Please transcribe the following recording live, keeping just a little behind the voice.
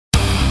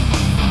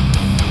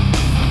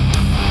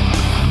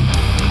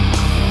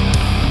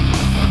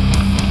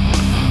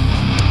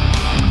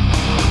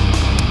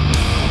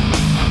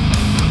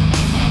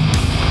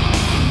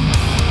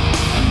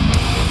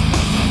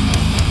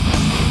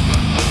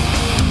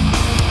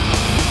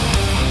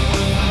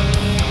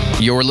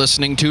You're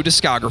listening to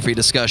Discography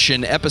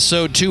Discussion,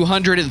 episode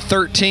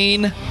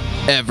 213,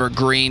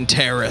 Evergreen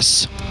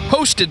Terrace.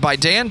 Hosted by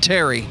Dan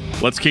Terry.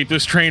 Let's keep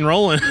this train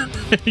rolling,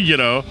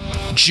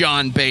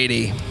 John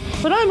Beatty.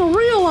 But I'm a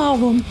real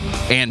album.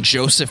 And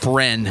Joseph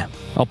Wren.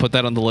 I'll put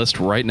that on the list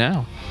right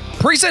now.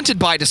 Presented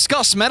by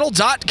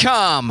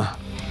DiscussMetal.com.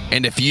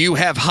 And if you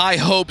have high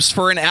hopes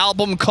for an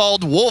album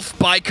called Wolf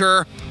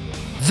Biker,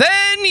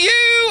 then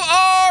you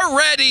are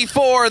ready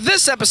for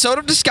this episode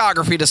of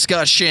Discography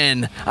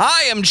Discussion.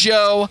 I am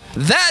Joe,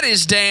 that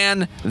is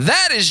Dan,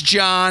 that is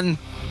John.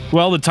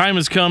 Well, the time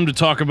has come to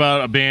talk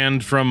about a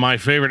band from my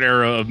favorite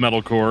era of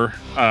metalcore,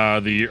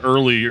 the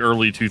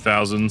early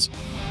 2000s.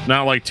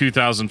 Not like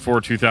 2004,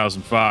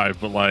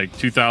 2005, but like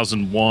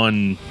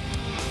 2001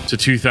 to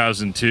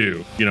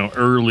 2002.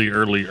 Early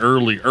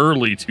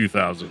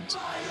 2000s.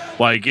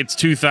 Like, it's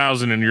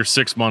 2000 and you're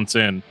 6 months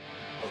in.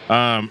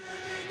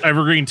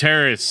 Evergreen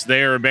Terrace,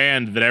 they are a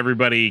band that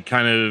everybody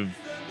kind of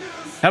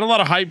had a lot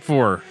of hype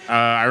for.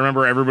 I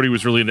remember everybody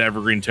was really into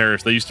Evergreen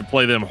Terrace. They used to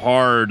play them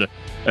hard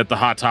at the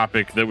Hot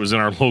Topic that was in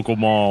our local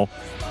mall.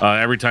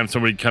 Every time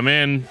somebody'd come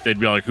in, they'd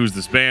be like, who's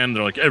this band?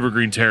 They're like,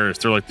 Evergreen Terrace.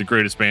 They're like the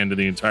greatest band in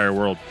the entire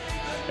world.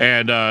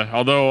 And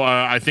although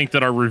I think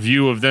that our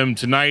review of them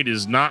tonight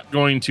is not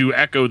going to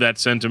echo that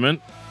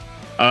sentiment,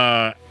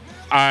 I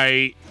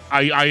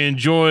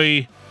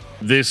enjoy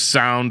this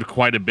sound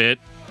quite a bit.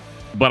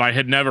 But I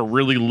had never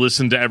really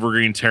listened to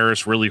Evergreen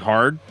Terrace really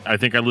hard. I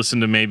think I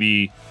listened to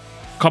maybe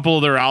a couple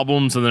of their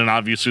albums, and then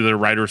obviously their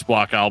Writer's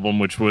Block album,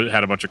 which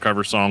had a bunch of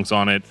cover songs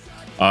on it,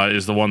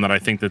 is the one that I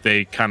think that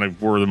they kind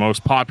of were the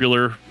most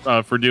popular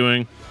for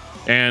doing.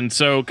 And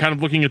so kind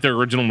of looking at their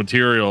original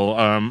material,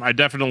 I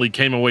definitely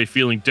came away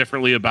feeling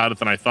differently about it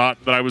than I thought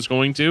that I was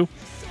going to.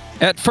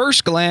 At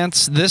first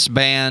glance, this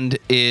band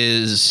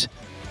is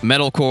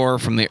metalcore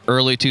from the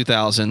early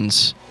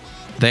 2000s.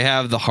 They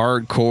have the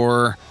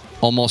hardcore,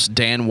 almost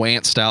Dan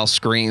Want style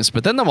screams,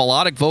 but then the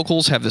melodic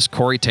vocals have this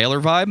Corey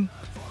Taylor vibe.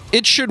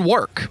 It should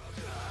work.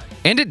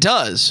 And it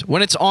does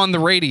when it's on the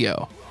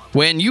radio.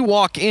 When you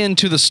walk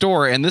into the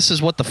store and this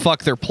is what the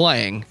fuck they're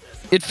playing,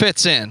 it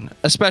fits in,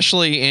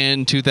 especially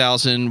in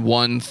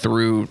 2001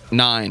 through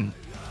 9.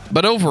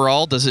 But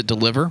overall, does it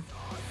deliver?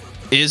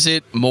 Is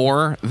it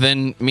more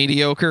than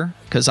mediocre?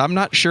 Because I'm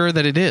not sure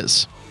that it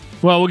is.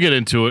 Well, we'll get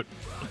into it.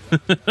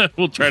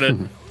 We'll try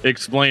to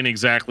explain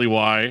exactly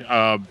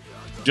why.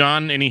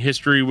 John, any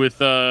history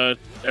with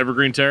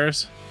Evergreen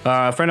Terrace?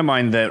 A friend of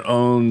mine that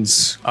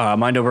owns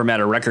Mind Over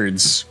Matter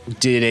Records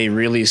did a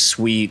really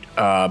sweet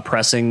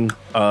pressing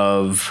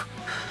of...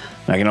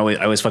 I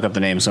always fuck up the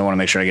name, so I want to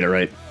make sure I get it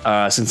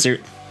right. Sincere...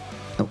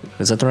 Oh,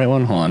 is that the right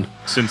one? Hold on.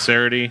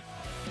 Sincerity?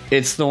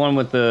 It's the one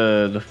with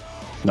the...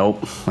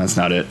 Nope, that's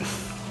not it.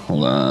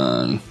 Hold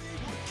on.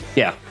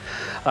 Yeah.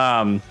 He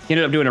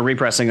ended up doing a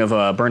repressing of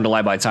Burned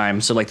Alive by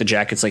Time, so like the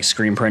jacket's like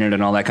screen printed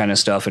and all that kind of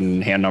stuff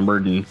and hand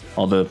numbered and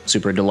all the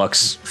super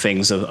deluxe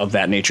things of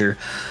that nature.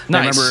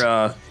 Nice. I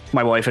remember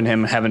my wife and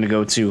him having to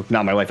go to,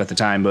 not my wife at the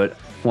time, but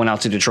went out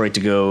to Detroit to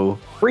go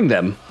bring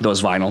them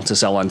those vinyl to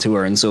sell on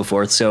tour and so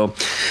forth. So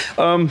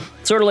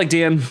sort of like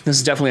Dan, this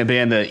is definitely a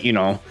band that,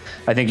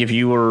 I think if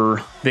you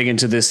were big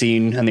into this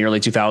scene in the early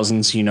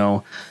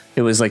 2000s,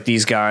 it was like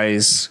these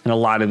guys and a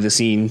lot of the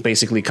scene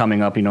basically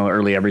coming up,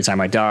 early Every Time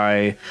I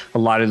Die, a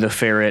lot of the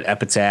Ferret,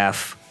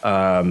 Epitaph.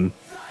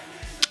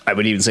 I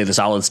would even say the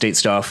Solid State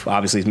stuff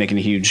obviously is making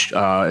a huge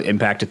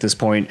impact at this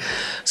point.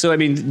 So, I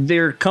mean,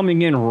 they're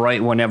coming in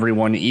right when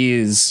everyone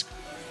is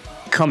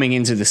coming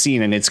into the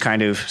scene and it's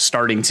kind of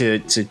starting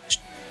to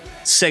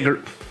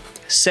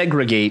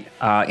segregate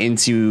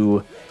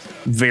into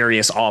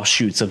various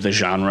offshoots of the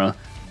genre.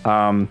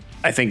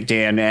 I think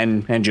Dan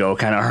and Joe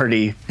kind of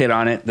already hit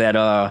on it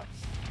that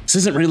this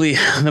isn't really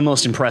the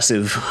most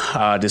impressive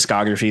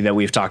discography that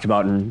we've talked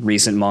about in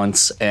recent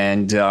months.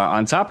 And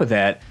on top of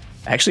that,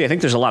 actually, I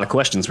think there's a lot of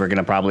questions we're going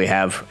to probably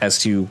have as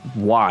to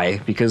why,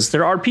 because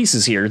there are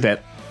pieces here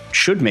that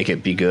should make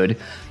it be good.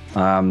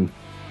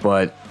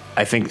 But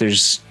I think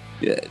there's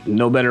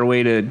no better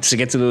way to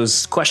get to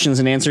those questions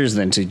and answers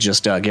than to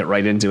just get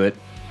right into it.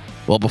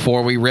 Well,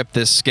 before we rip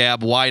this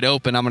scab wide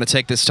open, I'm going to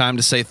take this time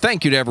to say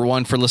thank you to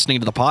everyone for listening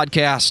to the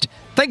podcast.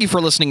 Thank you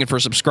for listening and for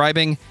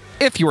subscribing.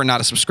 If you are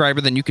not a subscriber,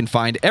 then you can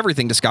find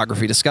everything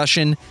Discography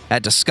Discussion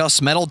at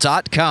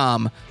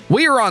DiscussMetal.com.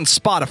 We are on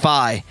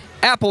Spotify,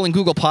 Apple and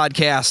Google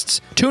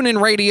Podcasts,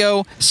 TuneIn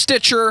Radio,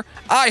 Stitcher,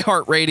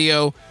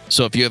 iHeartRadio.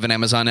 So if you have an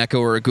Amazon Echo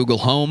or a Google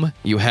Home,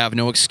 you have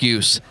no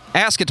excuse.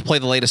 Ask it to play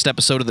the latest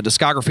episode of the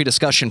Discography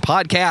Discussion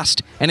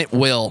podcast, and it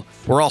will.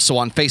 We're also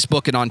on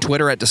Facebook and on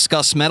Twitter at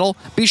Discuss Metal.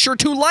 Be sure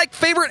to like,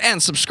 favorite,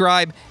 and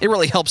subscribe. It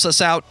really helps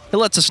us out. It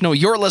lets us know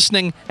you're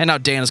listening, and now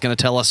Dan is going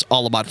to tell us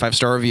all about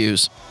 5-star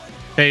reviews.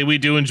 Hey, we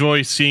do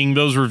enjoy seeing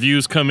those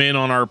reviews come in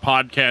on our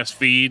podcast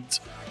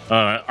feeds.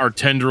 Our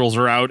tendrils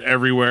are out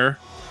everywhere.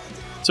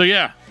 So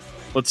yeah,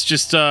 let's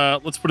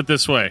put it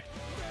this way.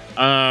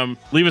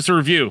 Leave us a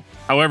review,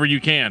 however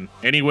you can,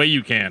 any way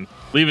you can.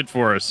 Leave it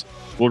for us.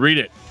 We'll read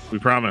it. We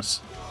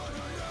promise.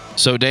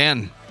 So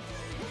Dan,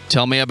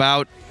 tell me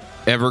about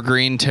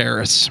Evergreen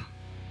Terrace.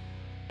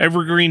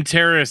 Evergreen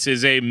Terrace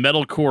is a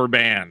metalcore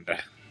band.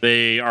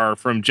 They are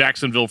from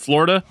Jacksonville,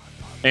 Florida.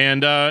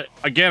 And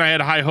again, I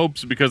had high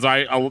hopes because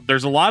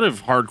there's a lot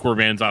of hardcore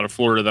bands out of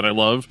Florida that I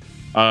love,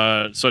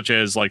 such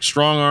as like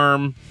Strong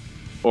Arm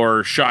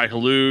or Shai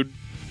Hulud.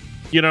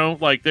 You know,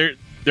 like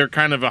they're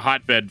kind of a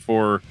hotbed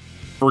for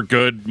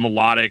good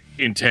melodic,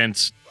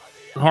 intense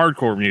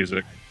hardcore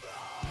music.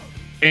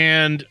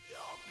 And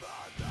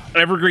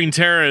Evergreen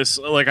Terrace,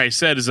 like I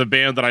said, is a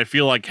band that I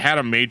feel like had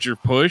a major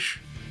push.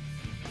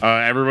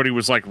 Everybody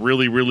was like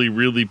really, really,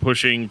 really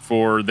pushing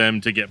for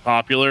them to get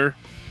popular.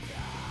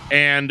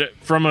 And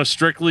from a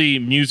strictly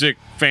music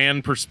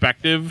fan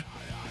perspective,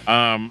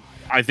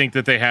 I think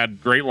that they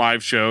had great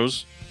live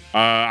shows.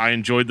 I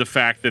enjoyed the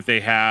fact that they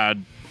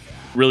had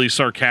really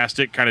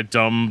sarcastic, kind of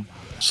dumb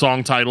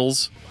song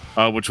titles,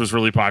 which was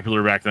really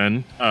popular back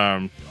then.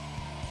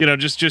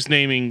 Just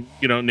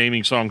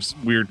naming songs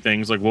weird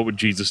things like "What Would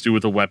Jesus Do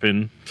with a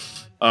Weapon?"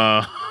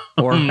 Or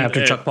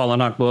after Chuck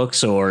Palahniuk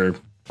books, or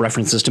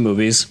references to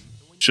movies.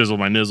 Chisel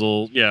My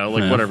Nizzle. Yeah,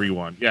 whatever you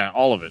want. Yeah,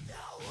 all of it.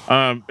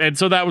 And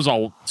so that was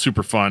all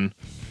super fun.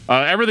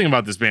 Everything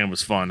about this band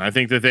was fun. I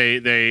think that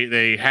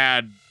they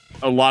had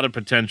a lot of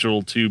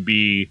potential to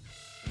be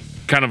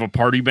kind of a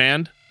party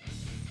band.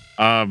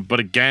 But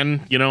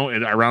again,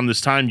 around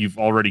this time, you've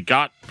already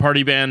got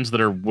party bands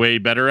that are way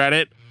better at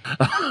it.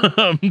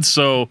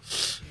 So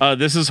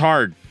this is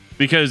hard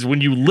because when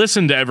you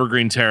listen to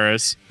Evergreen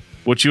Terrace,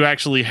 what you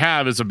actually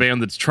have is a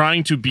band that's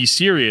trying to be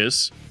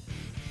serious,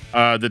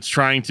 that's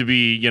trying to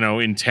be,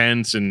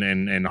 intense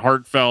and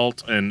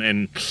heartfelt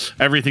and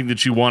everything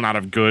that you want out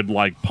of good,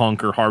 like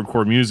punk or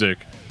hardcore music.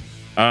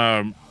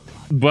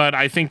 But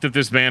I think that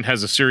this band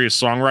has a serious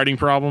songwriting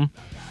problem,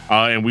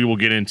 and we will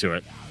get into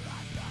it.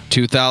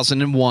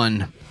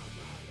 2001,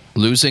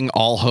 Losing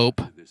All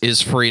Hope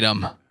is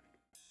Freedom.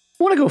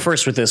 I want to go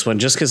first with this one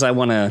just because I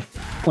want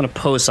to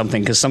pose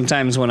something, because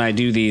sometimes when I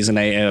do these and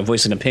I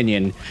voice an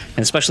opinion, and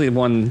especially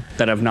one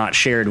that I've not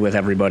shared with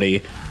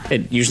everybody,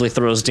 it usually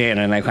throws Dan,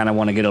 and I kind of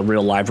want to get a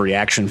real live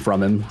reaction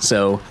from him.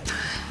 So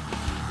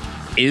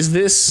is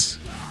this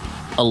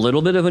a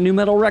little bit of a new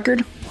metal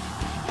record?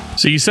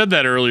 So you said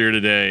that earlier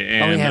today.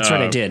 And, oh, yeah, that's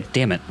right. I did.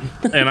 Damn it.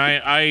 And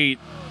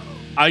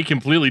I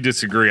completely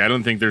disagree. I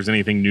don't think there's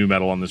anything new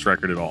metal on this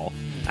record at all.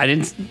 I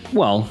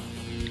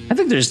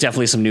think there's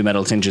definitely some new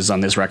metal tinges on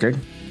this record.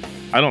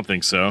 I don't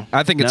think so.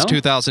 I think it's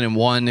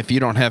 2001. If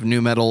you don't have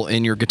new metal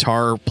in your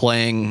guitar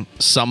playing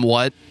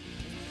somewhat,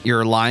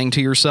 you're lying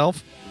to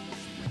yourself.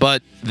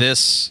 But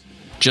this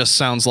just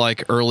sounds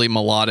like early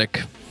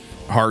melodic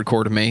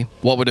hardcore to me.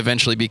 What would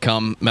eventually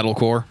become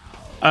metalcore?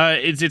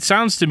 It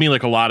sounds to me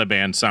like a lot of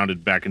bands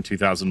sounded back in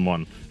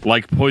 2001,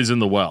 like Poison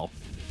the Well.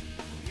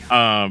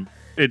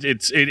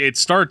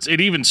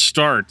 It even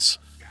starts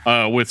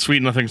with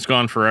Sweet Nothing's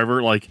Gone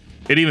Forever. Like,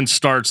 it even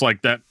starts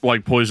like that,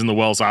 like Poison the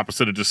Well's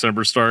opposite of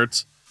December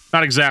starts.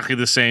 Not exactly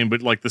the same,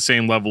 but like the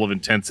same level of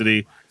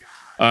intensity.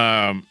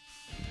 The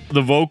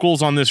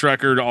vocals on this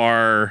record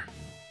are,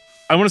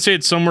 I want to say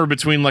it's somewhere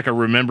between like a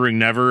Remembering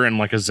Never and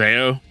like a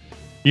Zao.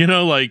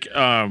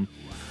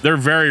 They're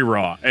very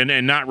raw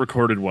and not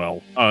recorded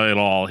well at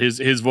all.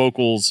 His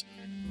vocals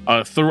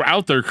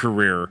throughout their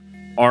career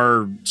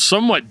are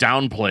somewhat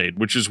downplayed,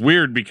 which is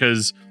weird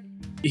because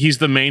he's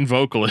the main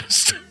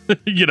vocalist.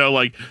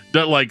 Like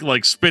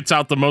spits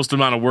out the most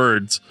amount of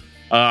words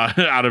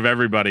out of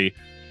everybody.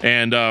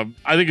 And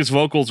I think his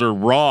vocals are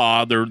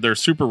raw. They're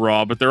super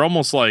raw, but they're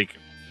almost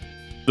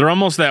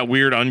that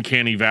weird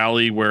uncanny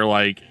valley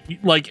where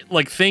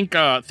think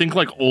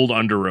like old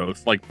Under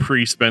Oath, like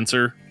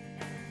pre-Spencer,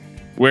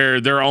 where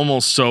they're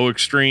almost so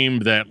extreme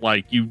that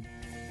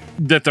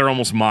that they're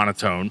almost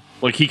monotone.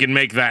 Like he can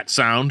make that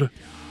sound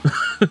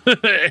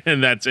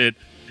and that's it.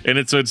 And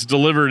it's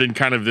delivered in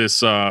kind of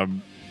this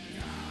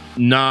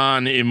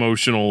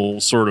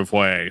non-emotional sort of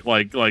way,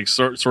 like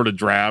sort of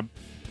drab.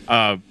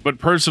 But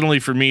personally,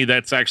 for me,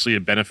 that's actually a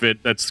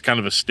benefit. That's kind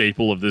of a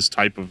staple of this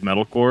type of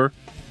metalcore.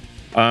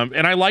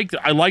 And I like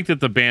that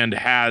the band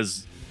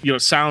has,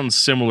 sounds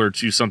similar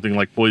to something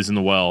like Poison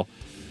the Well,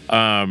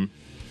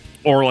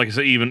 or like I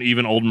said,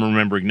 even Old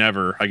Remembering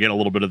Never. I get a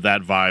little bit of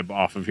that vibe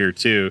off of here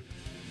too.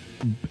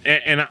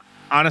 And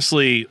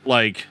honestly,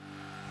 like,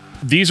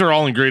 these are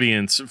all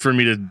ingredients for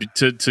me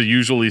to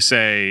usually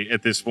say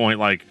at this point,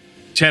 like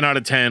 10 out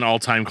of 10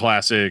 all-time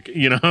classic,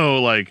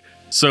 like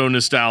so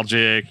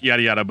nostalgic,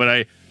 yada yada.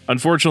 But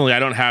unfortunately I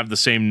don't have the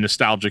same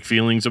nostalgic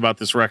feelings about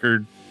this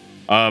record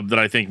that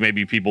I think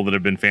maybe people that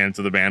have been fans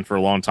of the band for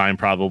a long time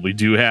probably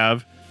do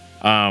have.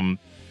 I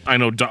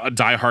know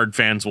diehard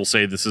fans will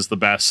say this is the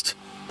best,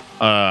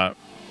 that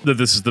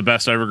this is the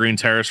best Evergreen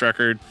Terrace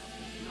record.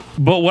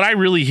 But what I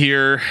really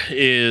hear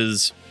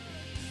is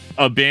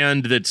a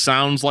band that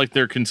sounds like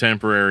their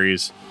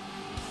contemporaries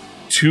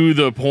to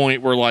the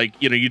point where, like,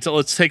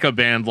 let's take a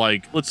band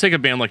like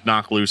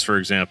Knocked Loose, for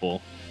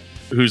example,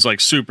 who's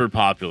like super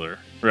popular,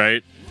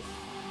 right?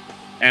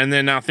 And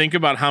then now think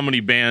about how many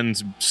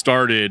bands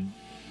started,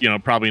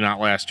 probably not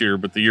last year,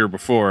 but the year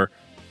before,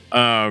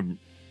 in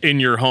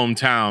your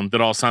hometown that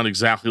all sound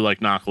exactly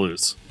like Knocked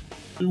Loose,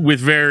 with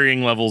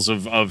varying levels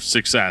of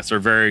success or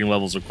varying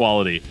levels of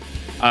quality.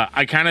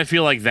 I kind of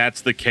feel like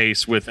that's the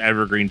case with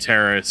Evergreen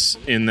Terrace,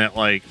 in that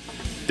like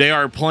they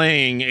are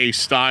playing a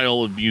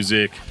style of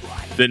music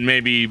that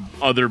maybe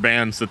other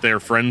bands that they're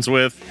friends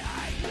with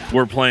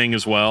were playing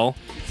as well.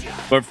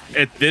 But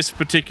at this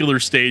particular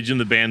stage in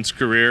the band's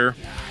career,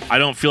 I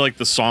don't feel like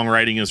the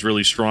songwriting is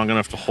really strong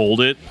enough to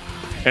hold it.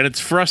 And it's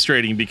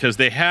frustrating because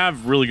they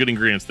have really good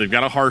ingredients. They've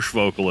got a harsh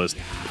vocalist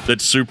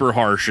that's super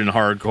harsh and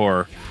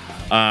hardcore.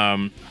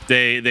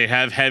 They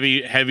have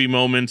heavy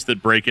moments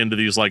that break into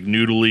these like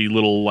noodly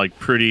little like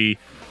pretty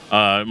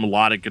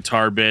melodic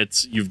guitar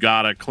bits. You've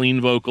got a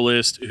clean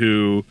vocalist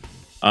who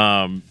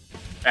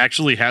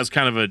actually has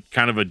kind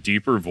of a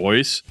deeper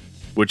voice,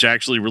 which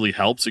actually really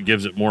helps. It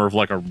gives it more of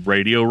like a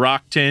radio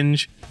rock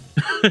tinge,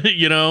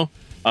 you know,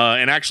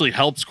 and actually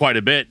helps quite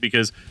a bit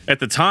because at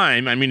the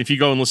time, I mean, if you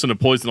go and listen to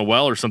Poison the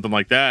Well or something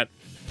like that,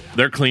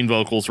 their clean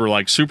vocals were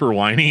like super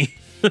whiny,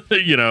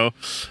 you know.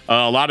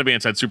 A lot of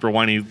bands had super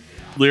whiny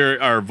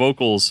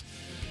vocals,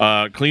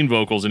 clean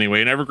vocals anyway.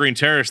 And Evergreen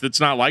Terrace,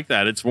 that's not like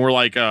that. It's more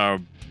like a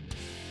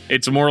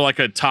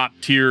top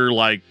tier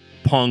like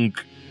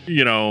punk,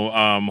 you know,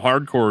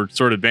 hardcore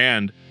sort of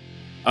band.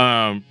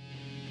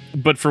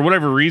 But for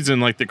whatever reason,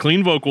 like the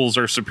clean vocals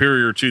are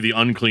superior to the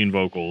unclean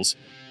vocals.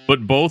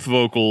 But both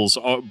vocalists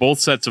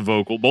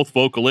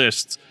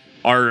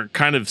are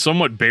kind of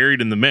somewhat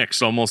buried in the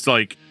mix, almost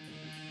like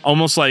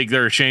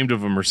they're ashamed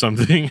of them or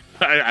something.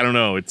 I don't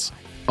know. It's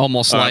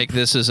almost like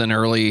this is an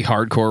early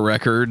hardcore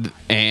record,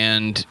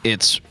 and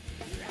it's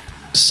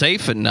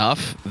safe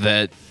enough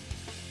that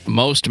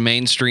most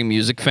mainstream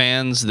music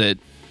fans that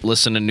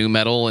listen to nu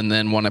metal and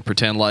then want to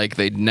pretend like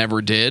they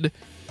never did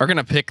are going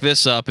to pick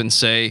this up and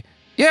say,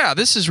 yeah,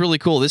 this is really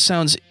cool. This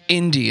sounds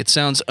indie. It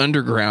sounds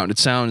underground. It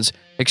sounds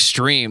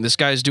extreme. This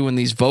guy's doing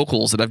these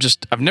vocals that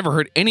I've never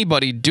heard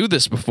anybody do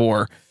this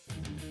before.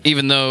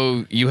 Even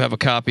though you have a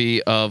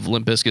copy of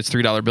Limp Bizkit's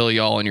 $3 Bill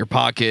Y'all in your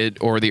pocket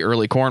or the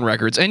early Korn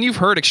records, and you've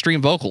heard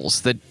extreme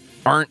vocals that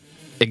aren't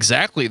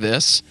exactly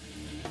this,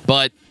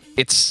 but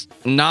it's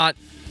not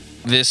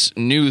this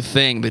new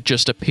thing that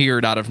just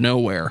appeared out of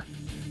nowhere.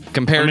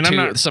 Compared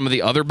to some of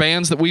the other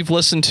bands that we've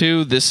listened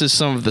to, this is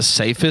some of the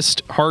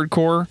safest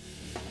hardcore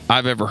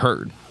I've ever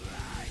heard.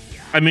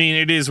 I mean,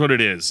 it is what it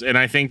is, and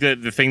I think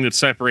that the thing that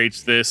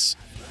separates this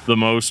the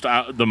most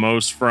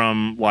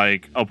from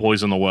like a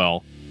Poison the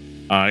Well,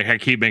 I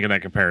keep making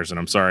that comparison.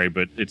 I'm sorry,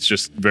 but it's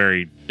just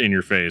very in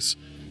your face.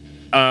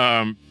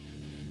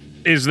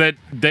 Is that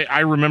I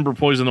remember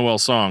Poison the Well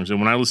songs,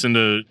 and when I listen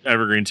to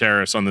Evergreen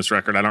Terrace on this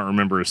record, I don't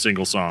remember a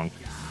single song.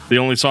 The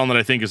only song that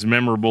I think is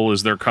memorable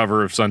is their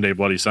cover of Sunday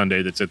Bloody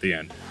Sunday that's at the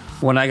end.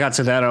 When I got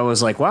to that, I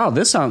was like, wow,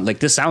 this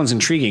sounds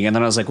intriguing. And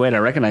then I was like, wait, I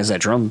recognize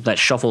that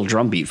shuffle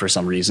drum beat for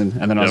some reason.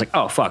 And then I was like,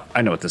 oh, fuck,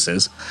 I know what this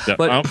is. Yep.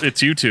 But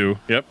it's U2.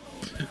 Yep.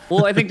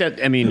 Well, I think that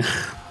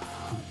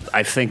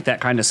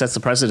kind of sets the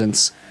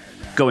precedence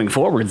going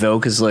forward, though,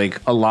 because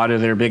like a lot of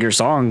their bigger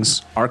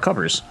songs are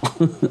covers.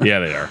 Yeah,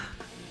 they are.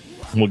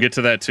 We'll get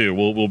to that too.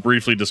 We'll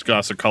briefly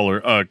discuss a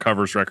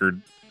covers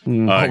record.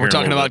 We're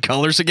talking about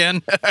Colors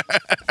again?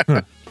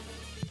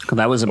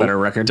 That was a better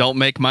record. Don't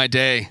make my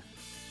day.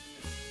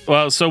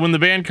 Well, so when the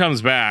band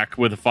comes back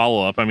with a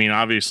follow-up, I mean,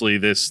 obviously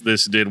this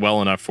did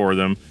well enough for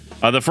them.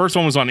 The first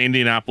one was on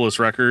Indianapolis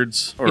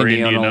Records or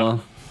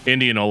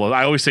Indianola.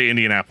 I always say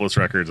Indianapolis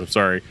Records. I'm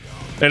sorry.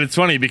 And it's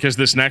funny because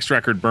this next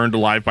record, Burned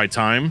Alive by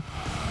Time,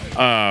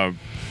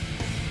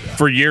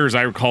 for years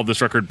I called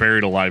this record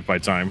Buried Alive by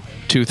Time.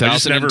 2002. I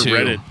just never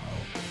read it.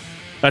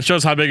 That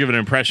shows how big of an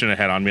impression it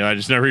had on me. I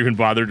just never even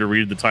bothered to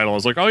read the title. I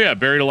was like, oh yeah,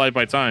 Buried Alive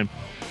by Time.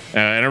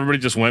 And everybody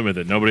just went with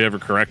it. Nobody ever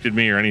corrected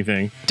me or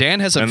anything.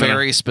 Dan has a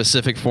very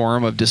specific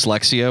form of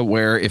dyslexia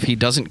where if he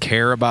doesn't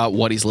care about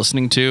what he's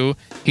listening to,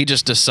 he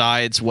just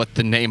decides what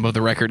the name of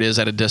the record is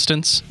at a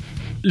distance.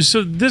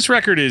 So this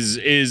record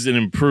is an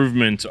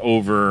improvement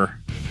over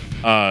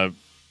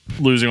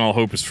Losing All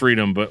Hope is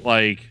Freedom, but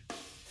like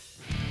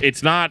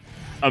it's not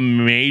a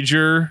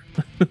major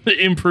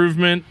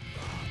improvement.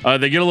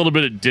 They get a little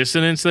bit of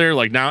dissonance there.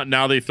 Like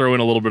now they throw in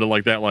a little bit of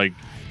like that like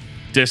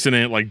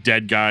dissonant like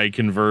Dead Guy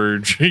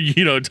Converge,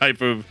 you know,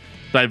 type of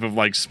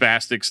like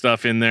spastic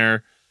stuff in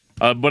there.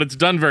 But it's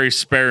done very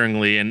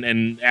sparingly,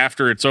 and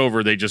after it's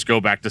over, they just go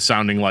back to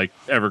sounding like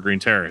Evergreen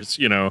Terrace,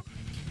 you know.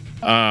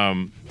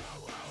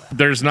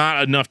 There's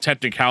not enough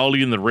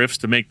technicality in the riffs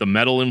to make the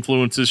metal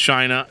influences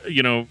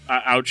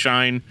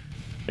outshine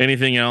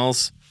anything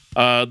else.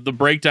 The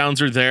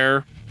breakdowns are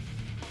there.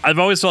 I've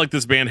always felt like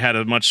this band had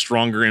a much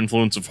stronger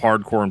influence of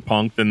hardcore and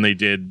punk than they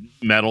did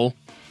metal.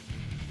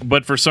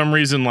 But for some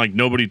reason, like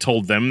nobody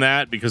told them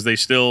that because they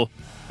still,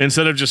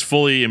 instead of just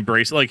fully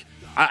embrace, like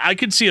I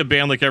could see a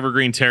band like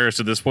Evergreen Terrace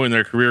at this point in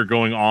their career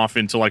going off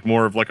into like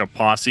more of like a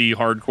posse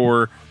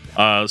hardcore,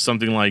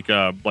 something like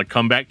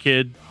Comeback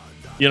Kid,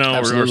 you know,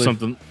 or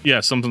something.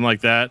 Yeah, something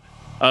like that.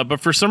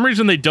 But for some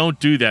reason, they don't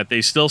do that.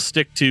 They still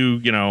stick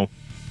to, you know,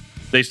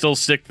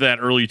 that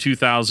early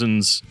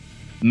 2000s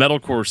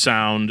metalcore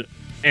sound.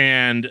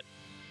 And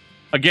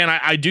again,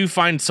 I do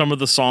find some of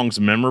the songs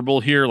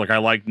memorable here. Like I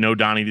like No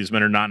Donnie, These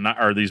Men Are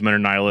Not, or These Men Are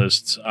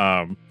Nihilists.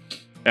 And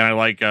I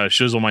like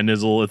Shizzle My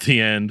Nizzle at the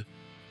end.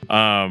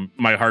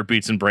 My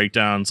Heartbeats and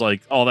Breakdowns,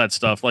 like all that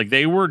stuff. Like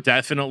they were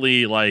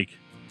definitely like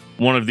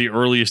one of the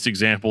earliest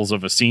examples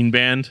of a scene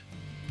band.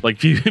 Like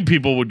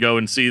people would go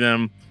and see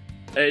them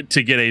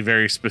to get a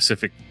very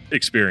specific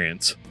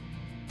experience.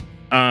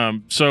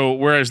 So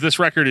whereas this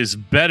record is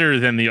better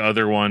than the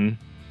other one,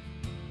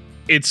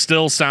 it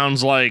still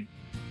sounds like,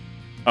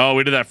 oh,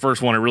 we did that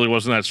first one, it really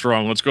wasn't that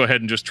strong, let's go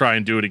ahead and just try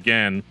and do it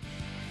again.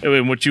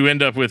 And what you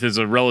end up with is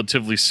a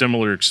relatively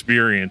similar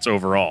experience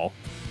overall.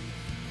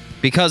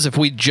 Because if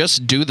we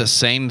just do the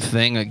same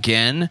thing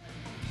again,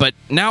 but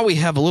now we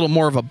have a little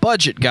more of a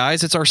budget,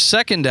 guys, it's our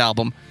second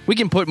album, we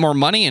can put more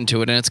money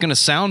into it and it's going to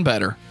sound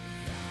better.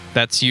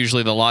 That's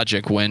usually the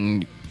logic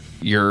when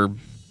you're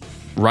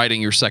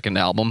writing your second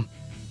album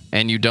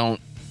and you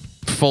don't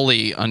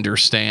fully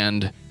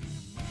understand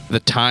the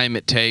time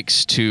it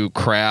takes to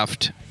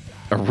craft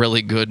a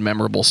really good,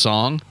 memorable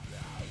song.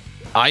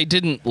 I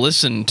didn't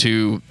listen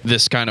to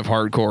this kind of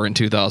hardcore in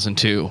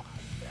 2002.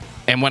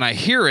 And when I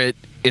hear it,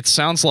 it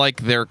sounds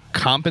like they're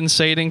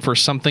compensating for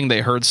something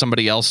they heard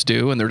somebody else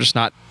do, and they're just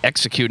not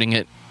executing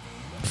it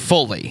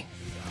fully.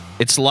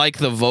 It's like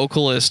the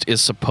vocalist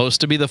is supposed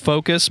to be the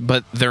focus,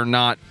 but they're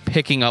not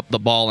picking up the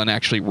ball and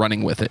actually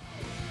running with it.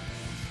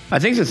 I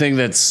think the thing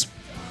that's,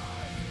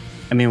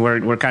 I mean,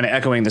 we're kind of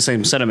echoing the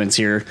same sentiments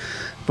here,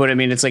 but I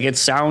mean, it's like it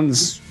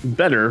sounds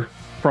better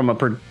from a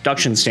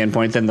production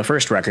standpoint than the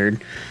first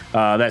record.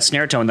 That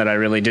snare tone that I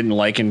really didn't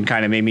like and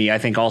kind of made me, I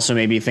think, also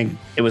made me think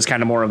it was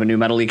kind of more of a nu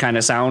metal-y kind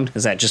of sound.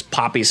 Is that just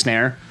poppy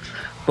snare?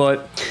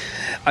 But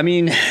I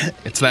mean,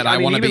 it's that I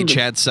want to be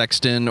Chad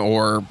Sexton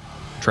or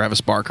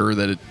Travis Barker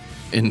that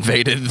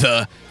invaded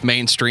the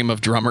mainstream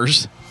of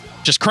drummers.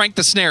 Just crank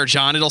the snare,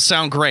 John. It'll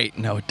sound great.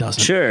 No, it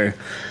doesn't. Sure.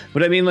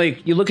 But I mean,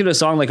 like, you look at a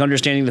song like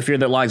Understanding the Fear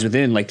That Lies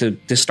Within, like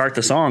to start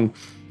the song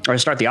or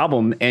start the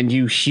album, and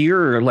you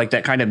hear like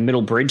that kind of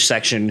middle bridge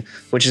section,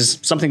 which is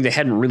something they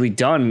hadn't really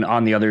done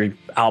on the other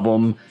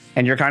album.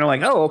 And you're kind of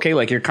like, oh, okay,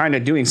 like you're kind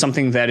of doing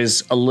something that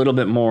is a little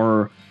bit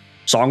more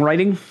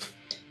songwriting.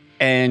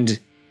 And,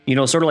 you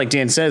know, sort of like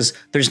Dan says,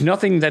 there's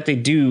nothing that they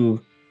do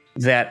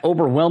that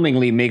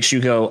overwhelmingly makes you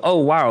go, oh,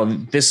 wow,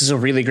 this is a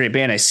really great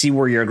band. I see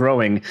where you're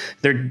growing.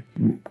 They're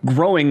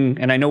growing.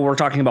 And I know we're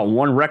talking about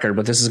one record,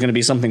 but this is going to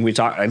be something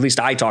at least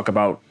I talk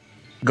about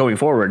going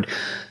forward.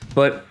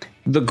 But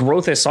the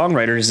growth as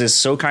songwriters is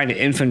so kind of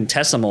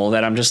infinitesimal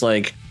that I'm just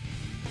like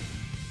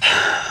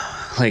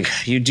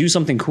you do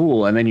something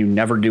cool and then you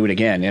never do it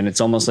again. And it's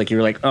almost like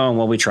you're like, oh,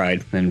 well, we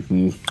tried.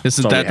 And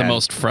isn't that the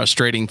most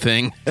frustrating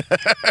thing?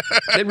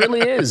 It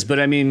really is. But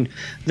I mean,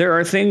 there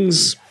are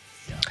things.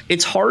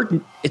 It's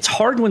hard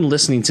when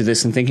listening to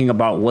this and thinking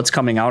about what's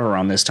coming out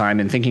around this time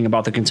and thinking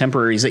about the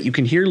contemporaries that you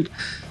can hear,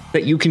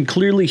 that you can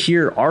clearly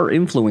hear our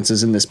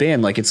influences in this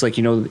band. Like, it's like,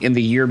 you know, in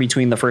the year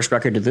between the first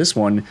record to this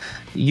one,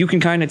 you can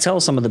kind of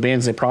tell some of the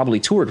bands they probably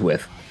toured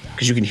with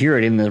because you can hear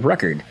it in the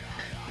record.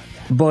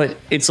 But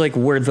it's like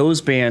where those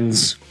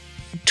bands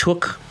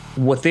took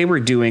what they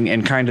were doing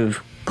and kind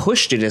of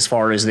pushed it as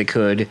far as they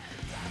could,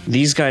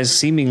 these guys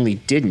seemingly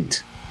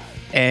didn't.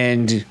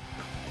 And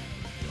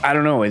I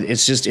don't know.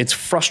 It's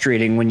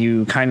frustrating when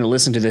you kind of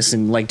listen to this.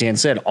 And like Dan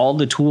said, all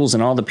the tools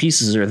and all the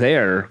pieces are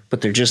there,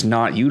 but they're just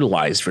not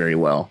utilized very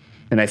well.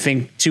 And I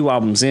think 2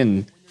 albums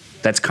in,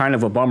 that's kind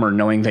of a bummer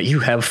knowing that you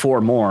have 4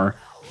 more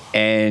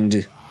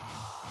and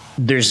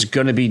there's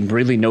going to be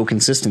really no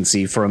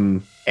consistency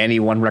from any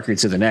one record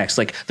to the next.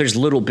 Like there's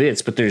little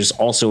bits, but there's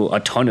also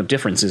a ton of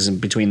differences in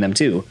between them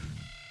too.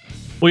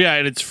 Well, yeah.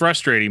 And it's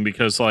frustrating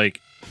because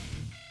like,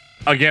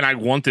 again, I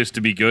want this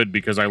to be good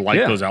because I like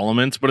those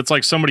elements, but it's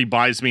like somebody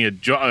buys me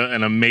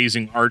an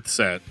amazing art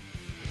set,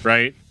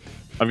 right?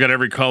 I've got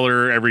every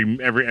color,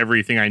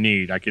 everything I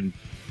need. I could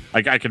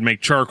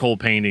make charcoal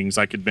paintings,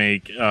 I could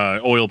make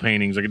oil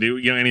paintings, I could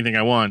do anything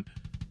I want.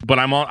 But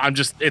I'm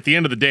just at the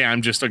end of the day,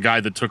 I'm just a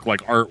guy that took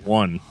like Art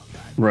 1,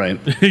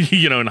 right?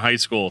 In high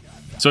school.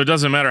 So it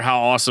doesn't matter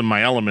how awesome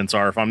my elements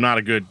are. If I'm not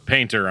a good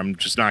painter, I'm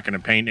just not going to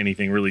paint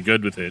anything really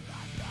good with it.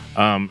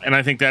 And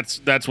I think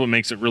that's what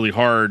makes it really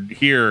hard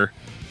here.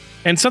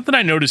 And something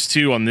I noticed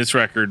too on this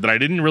record that I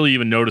didn't really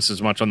even notice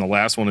as much on the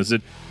last one is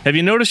that, have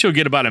you noticed you'll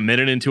get about a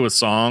minute into a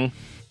song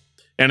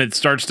and it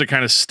starts to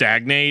kind of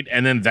stagnate,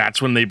 and then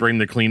that's when they bring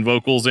the clean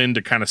vocals in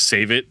to kind of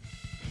save it,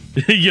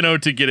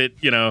 to get it,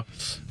 Well,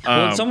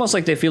 it's almost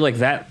like they feel like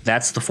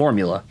that's the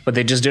formula, but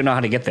they just don't know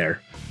how to get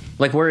there.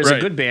 Like whereas a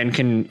good band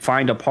can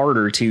find a part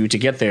or two to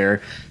get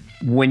there,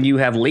 when you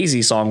have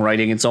lazy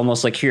songwriting, it's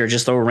almost like, here,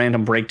 just throw a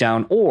random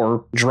breakdown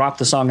or drop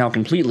the song out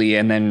completely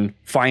and then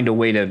find a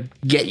way to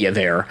get you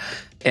there.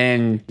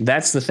 And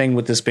that's the thing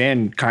with this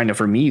band, kind of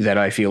for me, that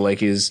I feel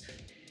like is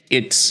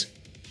it's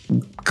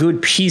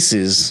good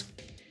pieces.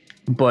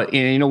 But,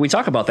 we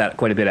talk about that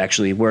quite a bit,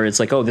 actually, where it's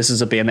like, oh, this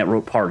is a band that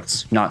wrote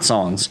parts, not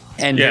songs.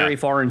 And very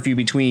far and few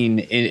between,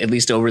 at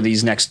least over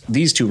these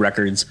 2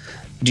 records,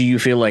 do you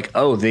feel like,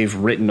 oh, they've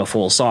written a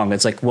full song?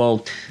 It's like,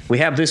 well, we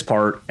have this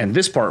part and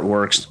this part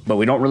works, but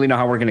we don't really know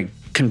how we're going to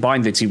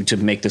combine the two to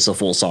make this a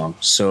full song.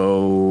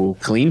 So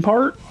clean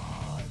part.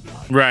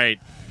 Right.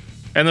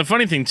 And the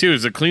funny thing too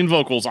is the clean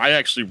vocals I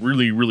actually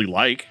really, really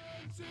like.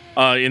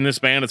 In this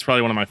band, it's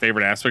probably one of my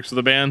favorite aspects of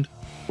the band.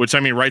 Which, I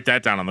mean, write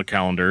that down on the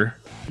calendar,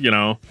 you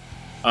know.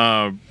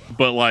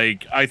 But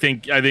like, I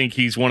think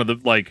he's one of the,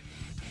 like,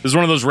 this is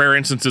one of those rare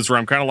instances where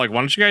I'm kind of like, why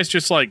don't you guys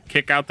just like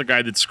kick out the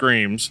guy that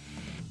screams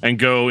and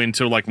go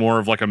into like more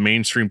of like a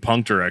mainstream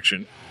punk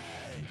direction,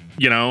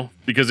 you know?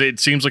 Because it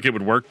seems like it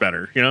would work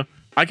better, you know.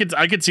 I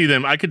could see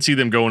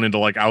them going into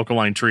like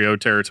Alkaline Trio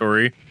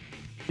territory,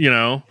 you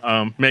know.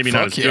 Maybe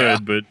not as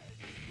good, but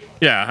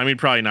yeah, I mean,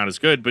 probably not as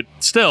good, but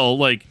still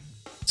like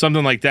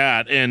something like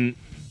that. And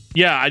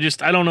yeah, I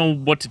don't know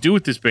what to do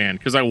with this band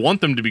because I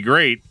want them to be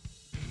great.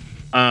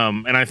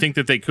 And I think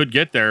that they could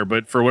get there,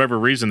 but for whatever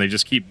reason, they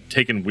just keep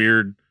taking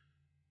weird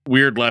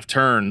left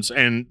turns.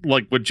 And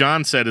like what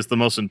John said is the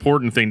most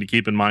important thing to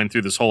keep in mind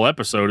through this whole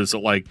episode is that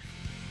like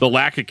the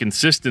lack of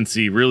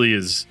consistency really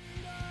is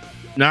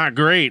not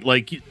great.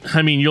 Like,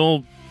 I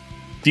mean,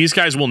 these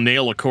guys will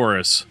nail a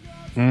chorus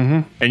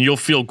and you'll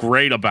feel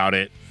great about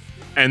it.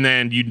 And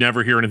then you'd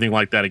never hear anything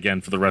like that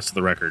again for the rest of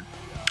the record.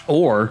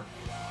 Or,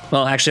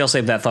 well, actually, I'll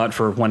save that thought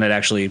for when it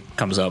actually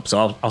comes up.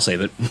 So I'll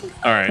save it.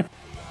 All right.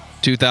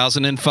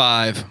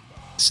 2005.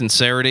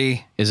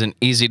 Sincerity is an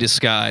easy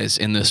disguise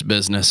in this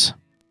business.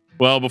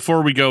 Well,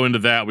 before we go into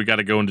that, we got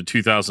to go into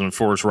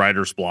 2004's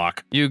Writer's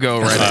Block. You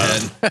go right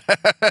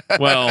ahead.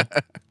 Well,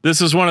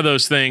 this is one of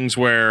those things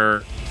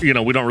where, you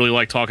know, we don't really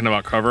like talking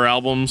about cover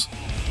albums,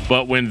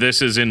 but when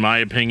this is, in my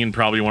opinion,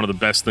 probably one of the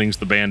best things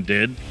the band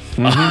did.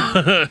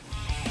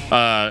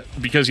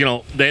 Because, you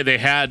know,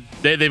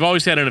 they've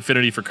always had an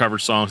affinity for cover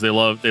songs. They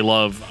love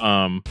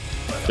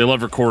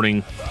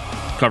recording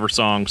cover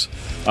songs.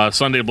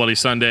 Sunday Bloody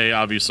Sunday,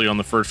 obviously on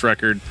the first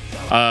record.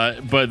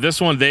 But this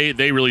one,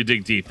 they really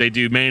dig deep. They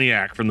do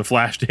Maniac from the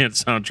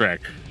Flashdance soundtrack.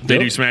 They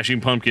do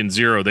Smashing Pumpkins,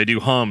 Zero. They do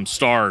Hum,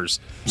 Stars.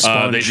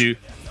 They do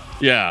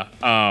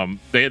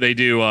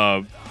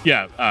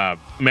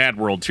Mad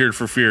World, Tears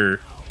for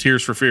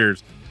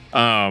Fears.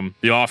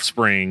 The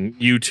Offspring,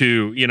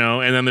 U2, you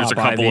know, and then there's a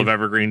couple of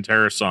Evergreen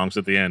Terrace songs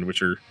at the end,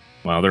 which are,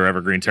 well, they're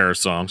Evergreen Terrace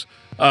songs.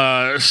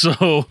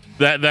 So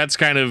that's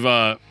kind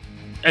of,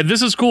 and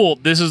this is cool.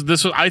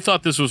 I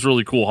thought this was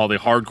really cool how they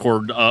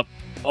hardcored up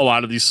a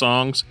lot of these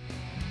songs.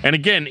 And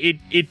again,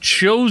 it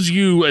shows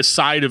you a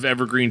side of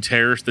Evergreen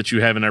Terrace that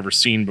you haven't ever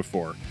seen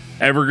before.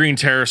 Evergreen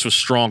Terrace was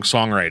strong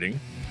songwriting.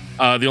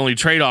 The only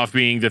trade-off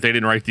being that they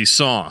didn't write these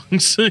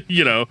songs,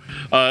 you know.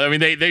 I mean,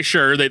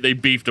 they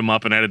beefed them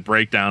up and added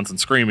breakdowns and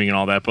screaming and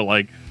all that, but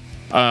like,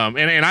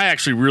 and I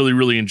actually really,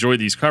 really enjoy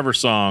these cover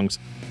songs.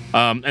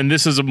 And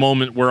this is a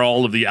moment where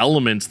all of the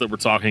elements that we're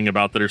talking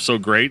about that are so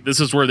great, this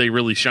is where they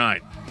really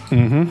shine.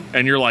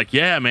 And you're like,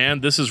 yeah, man,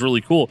 this is really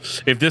cool.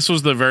 If this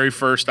was the very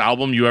first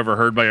album you ever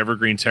heard by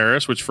Evergreen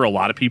Terrace, which for a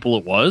lot of people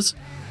it was,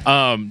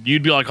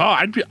 you'd be like, oh,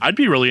 I'd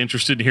be really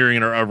interested in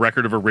hearing a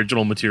record of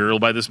original material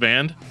by this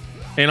band.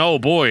 And oh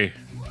boy,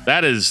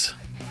 that is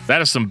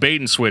some bait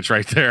and switch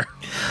right there.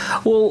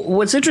 Well,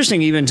 what's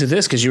interesting even to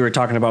this, because you were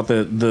talking about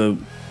the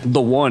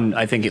one,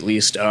 I think at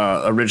least,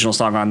 original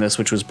song on this,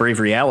 which was Brave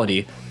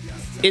Reality.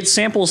 It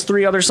samples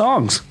 3 other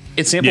songs.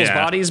 It samples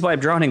Bodies by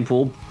Drowning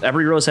Pool,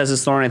 Every Rose Has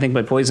Its Thorn, I think,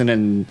 by Poison,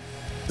 and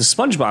the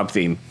SpongeBob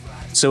theme.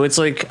 So it's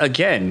like,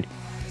 again,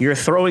 you're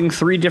throwing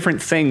 3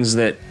 different things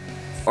that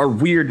are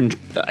weird and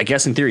I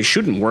guess in theory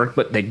shouldn't work,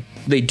 but they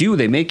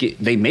make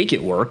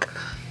it work.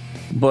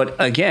 But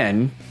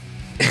again,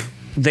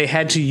 they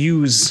had to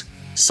use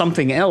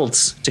something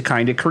else to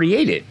kind of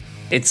create it.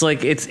 It's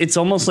like it's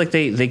almost like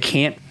they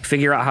can't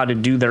figure out how to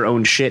do their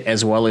own shit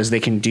as well as they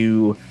can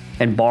do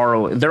and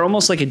borrow. They're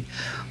almost like a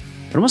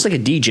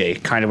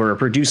DJ kind of, or a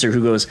producer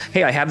who goes,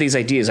 hey, I have these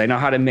ideas. I know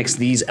how to mix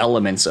these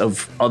elements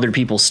of other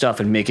people's stuff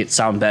and make it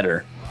sound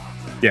better.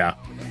 Yeah.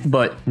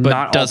 But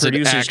not does all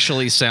producers it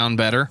actually sound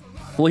better?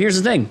 Well, here's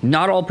the thing.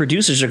 Not all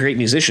producers are great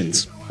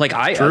musicians. Like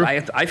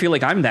I feel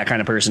like I'm that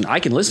kind of person. I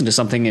can listen to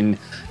something and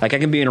like I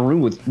can be in a room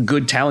with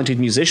good, talented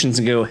musicians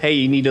and go, hey,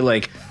 you need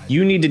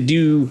to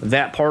do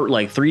that part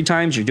like 3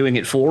 times. You're doing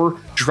it 4.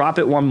 Drop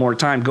it 1 more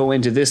time. Go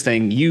into this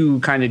thing. You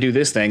kind of do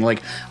this thing.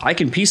 Like I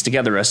can piece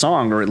together a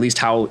song, or at least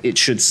how it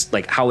should,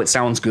 like how it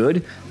sounds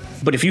good.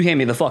 But if you hand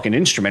me the fucking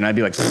instrument, I'd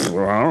be like, I don't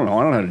know. I don't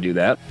know how to do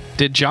that.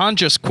 Did John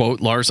just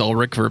quote Lars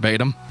Ulrich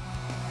verbatim?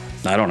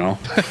 I don't know.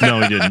 No,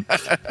 he didn't.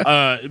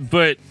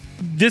 But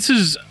this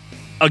is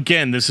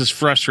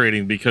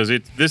frustrating because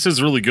this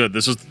is really good.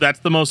 That's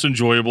the most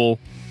enjoyable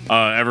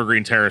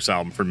Evergreen Terrace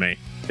album for me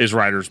is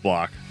Writer's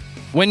Block.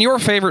 When your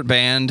favorite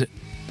band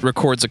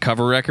records a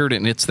cover record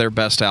and it's their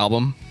best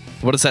album,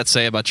 what does that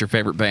say about your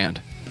favorite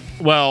band?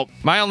 Well,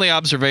 my only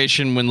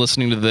observation when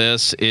listening to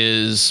this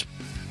is,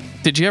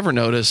 did you ever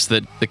notice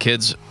that the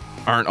kids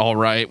aren't all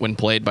right when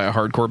played by a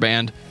hardcore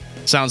band?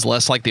 Sounds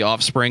less like The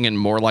Offspring and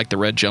more like the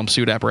Red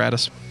Jumpsuit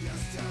Apparatus.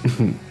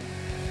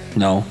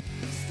 No.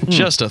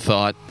 Just a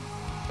thought.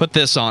 Put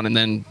this on and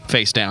then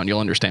face down. You'll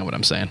understand what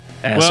I'm saying.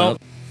 Well,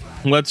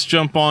 let's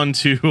jump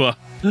into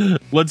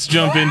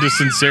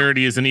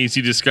Sincerity as an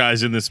easy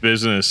disguise in this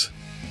business.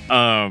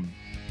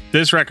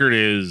 This record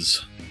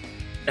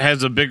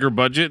has a bigger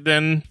budget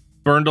than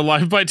Burned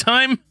Alive by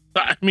Time.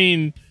 I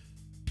mean,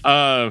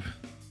 do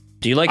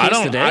you like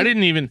Haste Today? I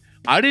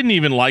didn't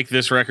even like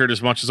this record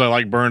as much as I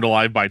like Burned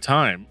Alive by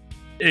Time,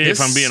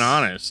 if I'm being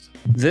honest.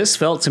 This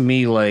felt to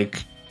me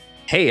like,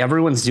 hey,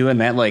 everyone's doing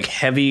that like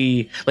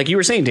heavy, like you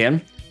were saying,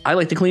 Dan, I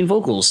like the clean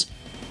vocals.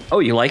 Oh,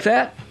 you like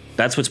that?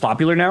 That's what's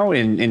popular now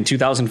in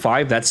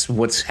 2005. That's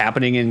what's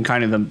happening in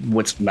kind of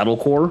what's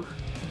metalcore.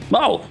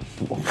 Oh,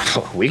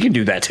 we can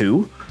do that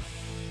too.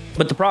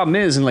 But the problem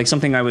is, and like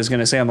something I was going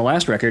to say on the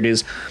last record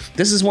is,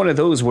 this is one of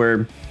those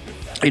where,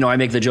 I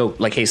make the joke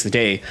like Haste the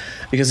Day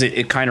because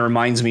it kind of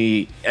reminds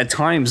me, at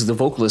times, the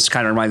vocalist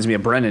kind of reminds me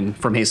of Brennan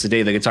from Haste the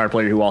Day, the guitar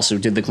player who also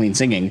did the clean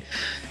singing.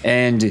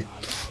 And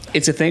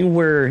it's a thing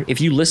where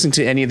if you listen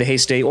to any of the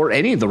Haste Day or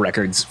any of the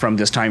records from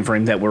this time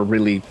frame that were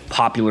really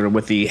popular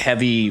with the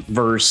heavy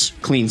verse,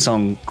 clean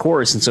sung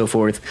chorus and so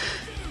forth,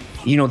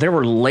 there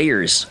were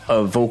layers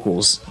of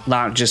vocals,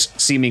 not just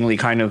seemingly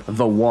kind of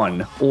the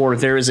one, or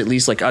there is at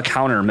least like a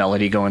counter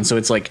melody going. So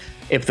it's like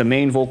if the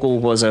main vocal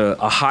was a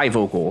high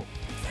vocal,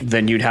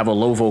 then you'd have a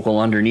low vocal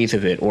underneath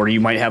of it, or you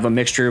might have a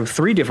mixture of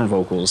 3 different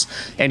vocals.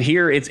 And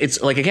here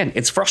it's like, again,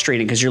 it's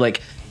frustrating because you're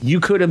like, you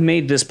could have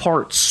made this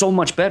part so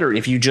much better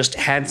if you just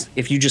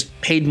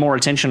paid more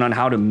attention on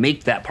how to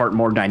make that part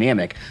more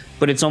dynamic.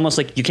 But it's almost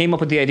like you came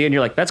up with the idea and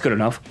you're like, that's good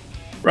enough.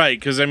 Right,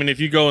 because I mean, if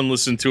you go and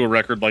listen to a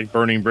record like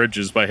Burning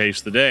Bridges by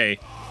Haste the Day,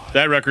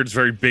 that record's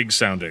very big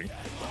sounding,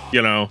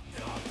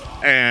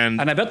 and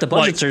I bet the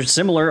budgets are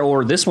similar,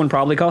 or this one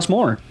probably costs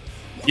more.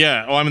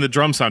 Yeah, well, I mean, the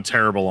drums sound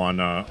terrible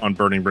on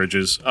Burning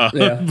Bridges,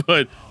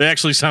 but they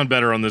actually sound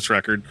better on this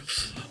record.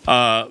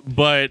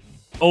 But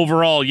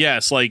overall,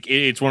 yes, like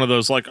it's one of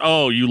those like,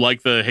 oh, you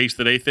like the Haste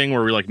the Day thing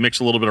where we like mix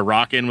a little bit of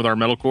rock in with our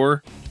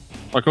metalcore?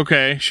 Like,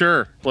 okay,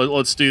 sure,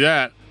 let's do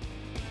that.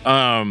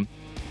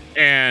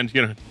 And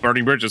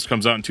Burning Bridges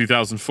comes out in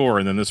 2004,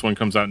 and then this one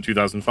comes out in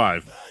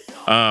 2005.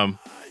 I'm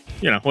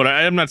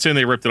not saying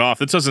they ripped it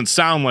off. It doesn't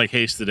sound like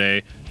Haste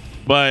Today,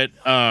 but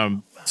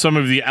some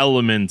of the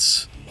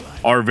elements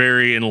are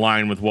very in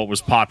line with what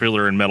was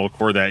popular in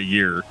metalcore that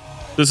year.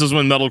 This is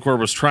when metalcore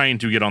was trying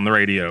to get on the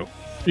radio,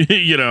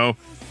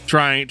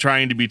 trying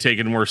to be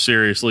taken more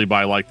seriously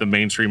by like the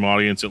mainstream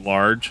audience at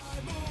large.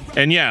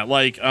 And yeah,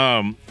 like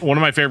one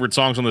of my favorite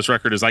songs on this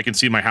record is I Can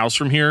See My House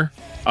From Here.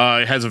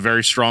 It has a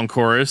very strong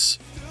chorus.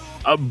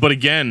 But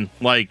again,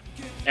 like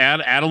add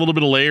a little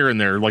bit of layer in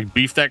there, like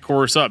beef that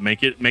chorus up,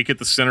 make it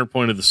the center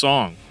point of the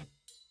song.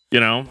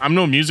 I'm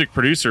no music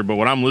producer, but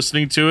when I'm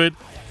listening to it,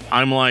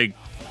 I'm like,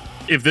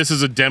 if this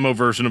is a demo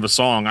version of a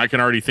song, I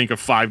can already think of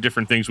 5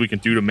 different things we can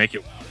do to make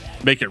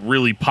it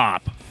really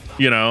pop,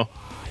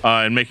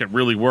 and make it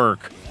really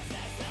work.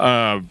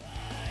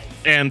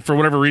 And for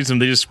whatever reason,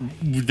 they just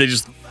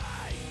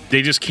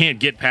can't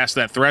get past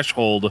that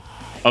threshold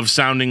of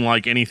sounding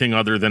like anything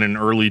other than an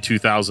early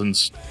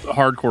 2000s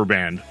hardcore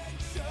band,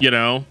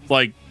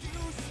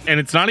 and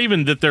it's not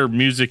even that their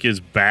music is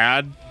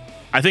bad.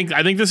 I think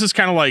this is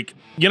kind of like,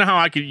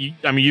 how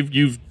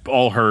you've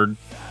all heard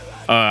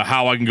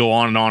how I can go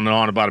on and on and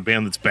on about a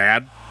band that's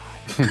bad.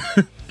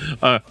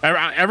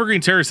 Evergreen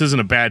Terrace isn't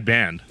a bad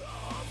band.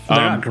 They're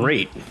not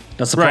great.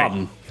 That's the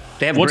problem.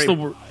 They have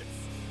Go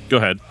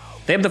ahead.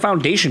 They have the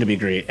foundation to be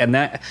great, and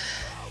that,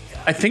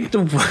 I think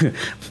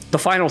the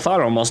final thought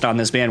almost on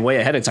this band way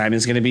ahead of time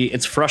is going to be,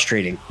 it's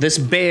frustrating. This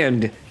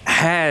band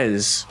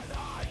has,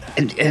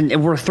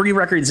 and we're 3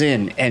 records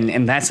in,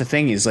 and that's the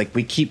thing is like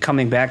we keep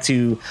coming back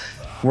to,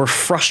 we're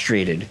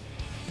frustrated.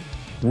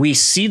 We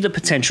see the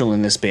potential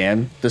in this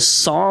band. The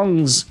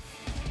songs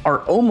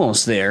are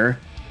almost there,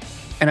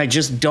 and I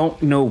just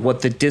don't know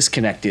what the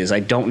disconnect is.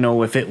 I don't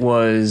know if it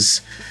was,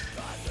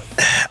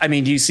 I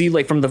mean, do you see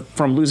like from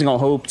Losing All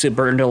Hope to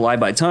Burned Alive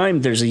by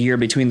Time, there's a year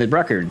between the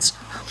records.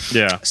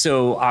 Yeah.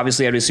 So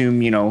obviously I'd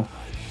assume,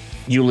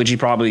 Eulogy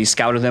probably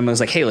scouted them and was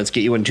like, hey, let's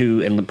get you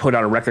into and put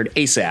out a record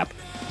ASAP.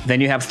 Then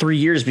you have 3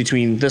 years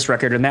between this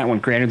record and that one.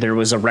 Granted, there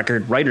was a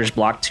record writer's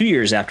block 2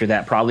 years after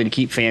that, probably to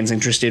keep fans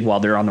interested while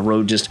they're on the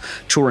road just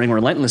touring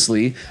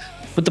relentlessly.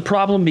 But the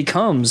problem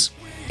becomes,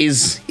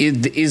 is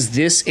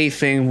this a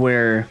thing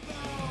where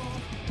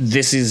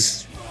this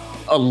is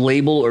a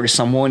label or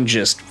someone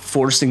just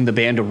forcing the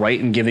band to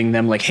write and giving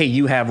them like, hey,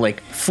 you have like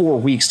 4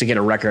 weeks to get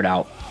a record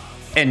out,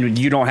 and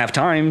you don't have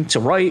time to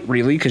write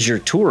really because you're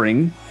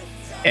touring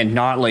and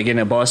not like in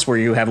a bus where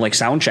you have like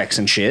sound checks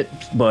and shit.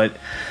 But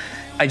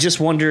I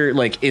just wonder,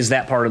 like, is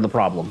that part of the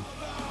problem?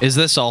 Is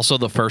this also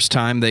the first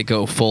time they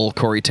go full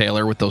Corey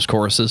Taylor with those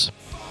choruses?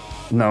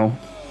 No,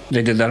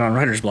 they did that on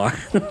Writer's Block.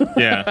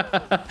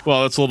 Yeah.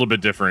 Well, it's a little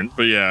bit different,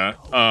 but yeah.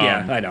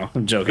 Yeah, I know.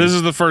 I'm joking. This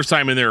is the first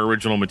time in their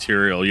original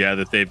material,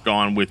 that they've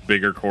gone with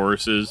bigger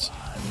choruses.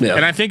 Yeah.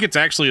 And I think it's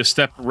actually a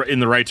step in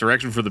the right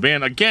direction for the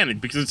band, again,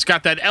 because it's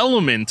got that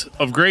element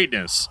of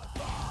greatness,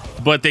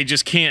 but they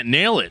just can't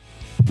nail it.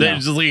 No.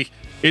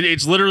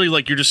 It's literally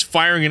like you're just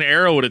firing an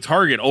arrow at a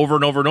target over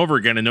and over and over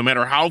again, and no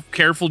matter how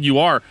careful you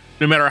are,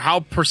 no matter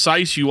how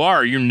precise you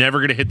are, you're never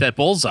going to hit that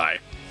bullseye.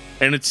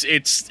 And it's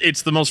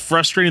the most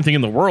frustrating thing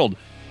in the world.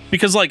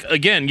 because like,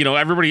 again, you know,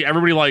 everybody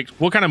like,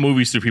 what kind of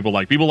movies do people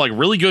like? People like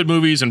really good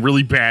movies and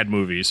really bad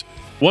movies.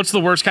 What's the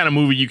worst kind of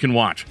movie you can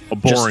watch? A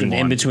boring Just one.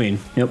 in between.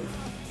 Yep.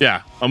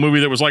 Yeah, a movie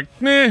that was like,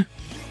 yeah,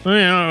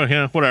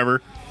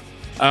 whatever.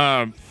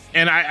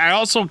 And I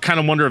also kind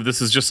of wonder if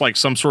this is just like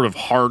some sort of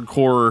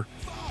hardcore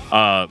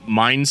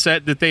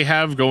mindset that they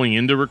have going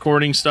into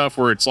recording stuff,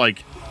 where it's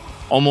like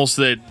almost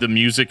that the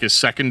music is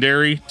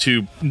secondary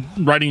to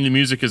writing the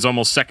music is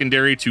almost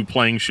secondary to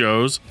playing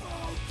shows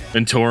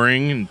and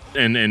touring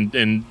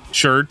and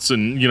shirts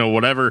and, you know,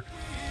 whatever.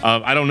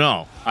 I don't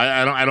know.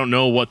 I don't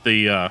know what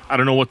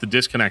the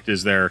disconnect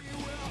is there,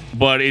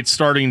 but it's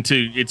starting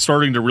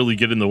to really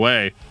get in the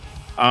way.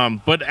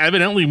 But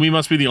evidently we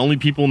must be the only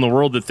people in the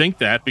world that think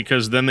that,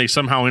 because then they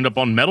somehow end up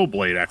on Metal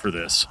Blade after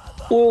this.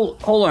 Well,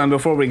 hold on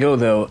before we go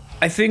though.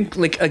 I think,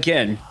 like,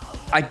 again,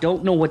 I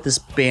don't know what this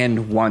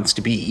band wants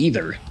to be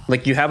either.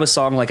 Like, you have a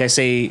song like I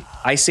say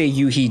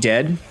You He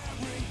Dead. And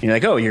you're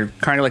like, oh, you're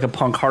kind of like a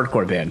punk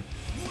hardcore band.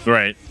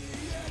 Right.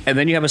 And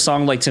then you have a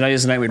song like Tonight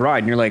Is the Night We Ride,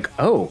 and you're like,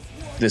 oh,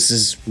 this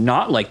is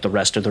not like the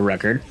rest of the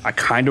record. I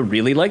kind of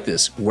really like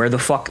this. Where the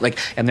fuck, like,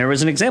 and there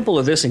was an example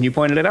of this, and you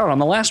pointed it out on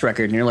the last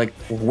record, and you're like,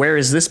 where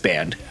is this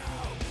band?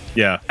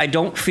 Yeah. I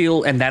don't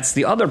feel, and that's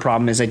the other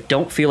problem, is I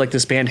don't feel like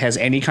this band has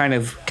any kind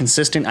of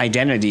consistent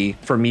identity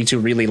for me to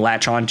really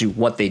latch on to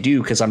what they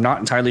do, because I'm not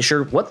entirely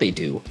sure what they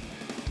do.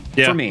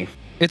 Yeah. For me.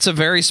 It's a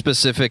very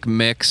specific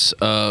mix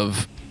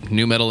of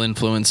nu metal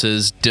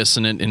influences,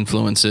 dissonant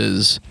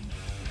influences.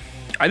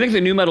 I think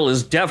the nu metal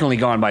is definitely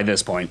gone by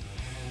this point.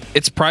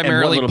 It's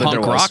primarily little bit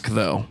punk there was. rock,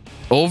 though.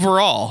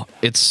 Overall,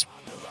 it's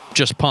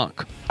just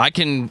punk. I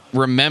can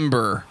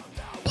remember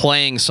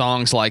playing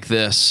songs like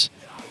this,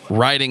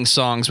 writing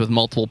songs with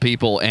multiple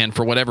people, and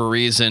for whatever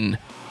reason,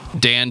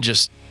 Dan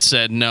just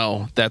said,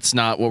 no, that's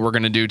not what we're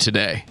going to do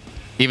today.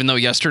 Even though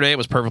yesterday it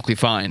was perfectly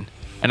fine.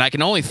 And I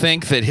can only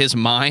think that his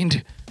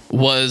mind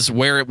was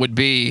where it would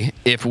be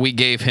if we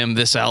gave him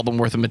this album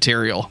worth of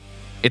material.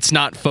 It's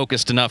not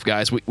focused enough,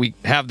 guys. We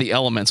have the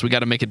elements. We got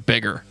to make it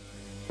bigger.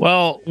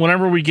 Well,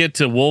 whenever we get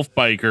to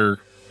Wolfbiker,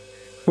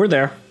 We're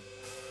there.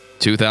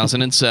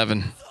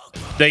 2007.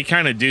 they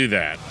kind of do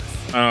that.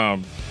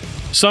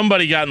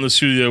 Somebody got in the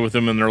studio with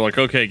them and they're like,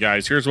 okay,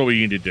 guys, here's what we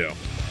need to do.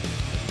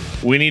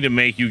 We need to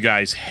make you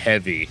guys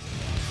heavy.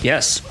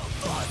 Yes.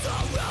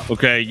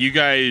 Okay, you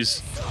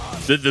guys,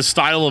 the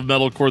style of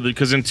metalcore,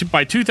 because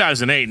by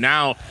 2008,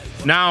 now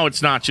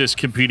it's not just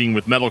competing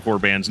with metalcore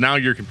bands. Now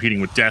you're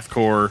competing with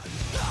deathcore.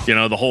 You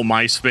know, the whole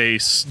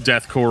MySpace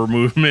deathcore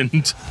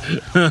movement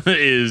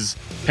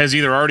has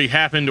either already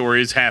happened or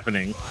is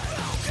happening.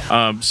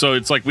 So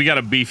it's like, we got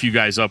to beef you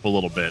guys up a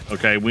little bit.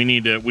 Okay, we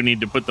need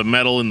to put the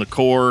metal in the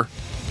core.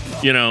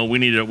 You know, we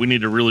need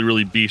to really,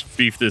 really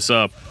beef this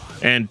up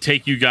and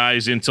take you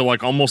guys into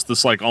like almost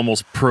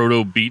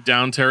proto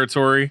beatdown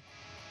territory.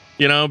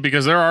 You know,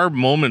 because there are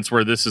moments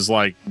where this is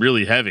like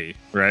really heavy,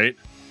 right?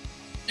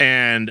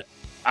 And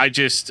I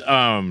just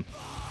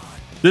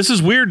this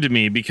is weird to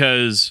me,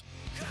 because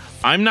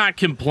I'm not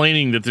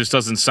complaining that this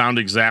doesn't sound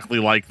exactly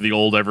like the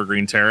old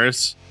Evergreen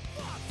Terrace.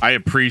 I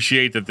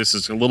appreciate that this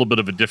is a little bit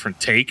of a different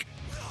take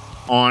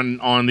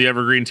on the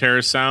Evergreen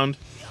Terrace sound,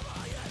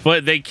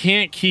 but they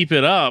can't keep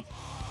it up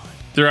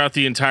throughout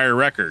the entire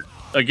record.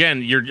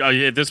 Again, you're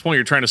at this point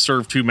you're trying to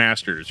serve two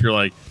masters. You're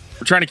like,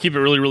 we're trying to keep it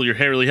really, really,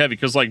 really heavy,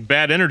 because like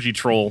Bad Energy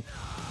Troll,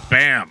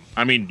 bam,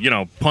 I mean, you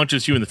know,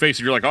 punches you in the face,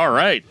 and you're like, all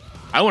right,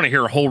 I want to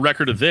hear a whole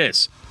record of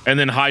this. And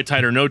then High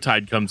Tide or No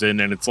Tide comes in,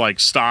 and it's like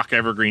stock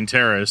Evergreen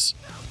Terrace,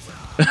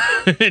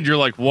 and you're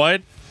like,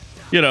 what?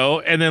 You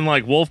know, and then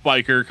like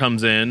Wolfbiker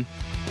comes in,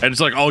 and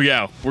it's like, oh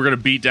yeah, we're gonna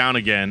beat down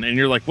again, and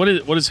you're like, what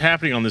is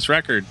happening on this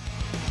record?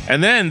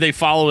 And then they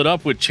follow it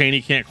up with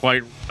Chaney Can't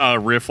Quite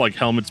riff like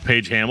Helmet's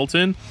Page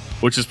Hamilton,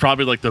 which is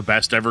probably like the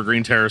best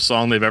Evergreen Terrace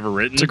song they've ever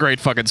written. It's a great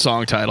fucking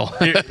song title.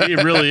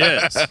 It really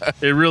is.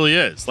 It really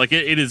is. Like,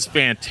 it is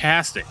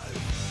fantastic.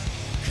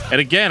 And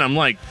again, I'm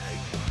like,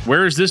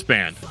 where is this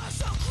band?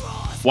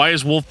 Why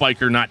is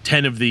Wolfbiker not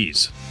 10 of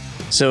these?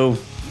 So,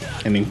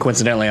 I mean,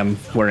 coincidentally, I'm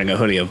wearing a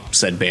hoodie of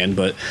said band,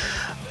 but,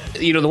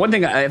 you know, the one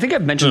thing I think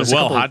I've mentioned this.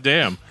 Well, hot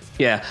damn.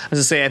 Yeah, I was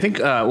gonna say, I think,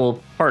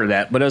 well, part of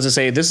that, but I was gonna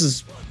say, this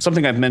is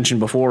something I've mentioned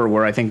before,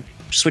 where I think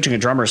switching a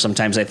drummer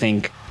sometimes, I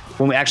think,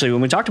 when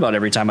we talked about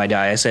Every Time I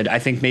Die, I said, I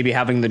think maybe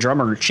having the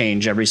drummer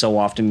change every so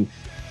often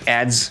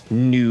adds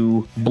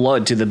new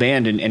blood to the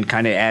band and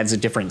kind of adds a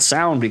different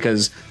sound,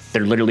 because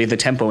they're literally the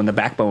tempo and the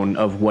backbone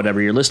of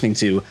whatever you're listening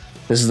to.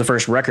 This is the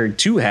first record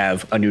to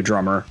have a new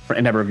drummer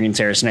in Evergreen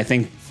Terrace, and I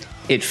think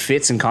it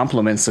fits and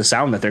complements the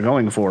sound that they're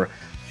going for.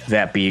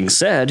 That being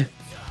said,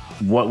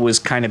 what was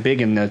kind of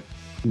big in the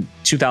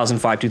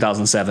 2005,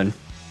 2007,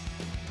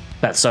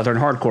 that Southern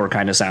hardcore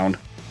kind of sound.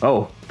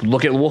 Oh,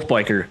 look at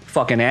Wolfbiker,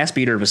 fucking ass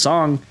beater of a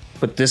song,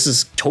 but this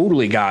has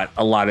totally got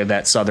a lot of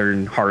that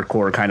Southern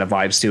hardcore kind of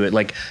vibes to it,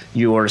 like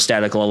your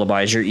Static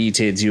Lullabies, your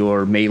E-Tids,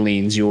 your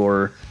Malines,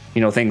 your,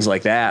 you know, things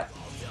like that.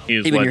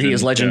 Even your He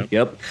Is Legend. Yeah.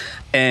 Yep.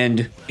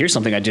 And here's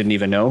something I didn't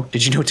even know.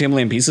 Did you know Tim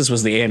Lambesis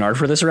was the A&R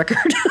for this record?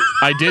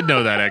 I did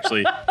know that,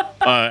 actually.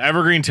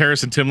 Evergreen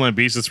Terrace and Tim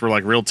Lambesis were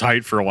like real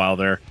tight for a while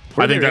there.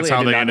 Were I think they that's really? how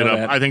I did they not ended know up.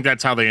 that. I think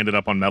that's how they ended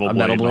up on Metal On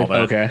Blade Metal and all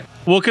Blade? that. Okay.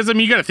 Well, because I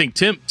mean, you got to think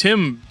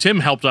Tim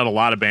helped out a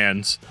lot of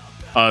bands,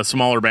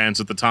 smaller bands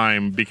at the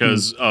time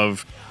because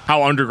of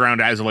how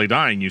underground As I Lay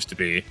Dying used to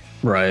be.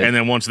 Right. And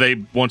then once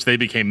they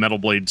became Metal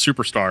Blade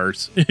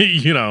superstars,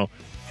 you know,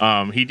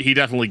 he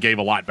definitely gave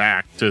a lot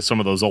back to some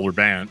of those older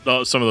bands,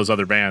 some of those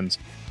other bands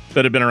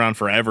that have been around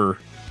forever.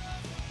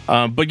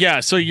 But yeah,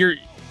 so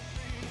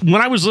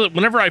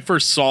whenever I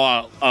first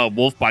saw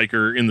Wolf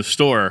Biker in the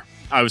store,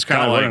 I was kind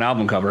God, of what like, an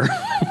album cover.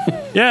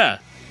 yeah.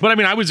 But I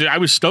mean, I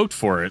was stoked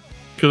for it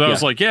because I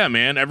was Yeah. like, yeah,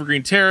 man,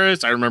 Evergreen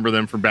Terrace. I remember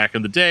them from back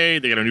in the day.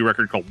 They got a new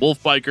record called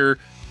Wolf Biker.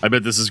 I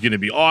bet this is going to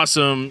be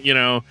awesome, you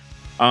know,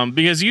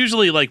 because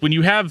usually like when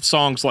you have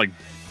songs like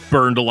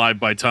Burned Alive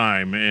by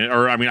Time,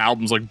 or I mean,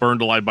 albums like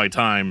Burned Alive by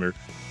Time or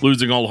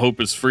Losing All Hope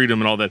is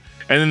Freedom and all that.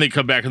 And then they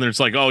come back and it's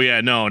like, oh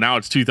yeah, no, now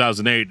it's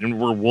 2008 and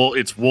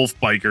it's Wolf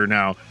Biker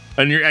now.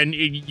 And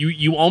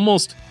you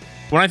almost,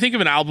 when I think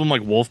of an album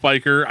like Wolf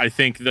Biker, I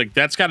think like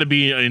that's got to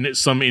be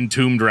some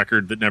Entombed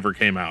record that never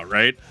came out,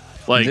 right?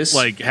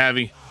 Like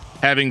having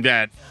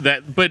that,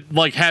 but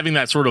like having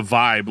that sort of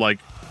vibe, like,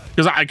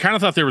 because I kind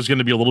of thought there was going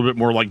to be a little bit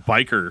more like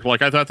biker.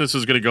 Like I thought this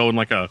was going to go in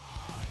like a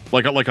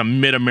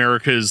Mid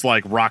America's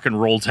like rock and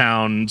roll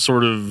town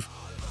sort of,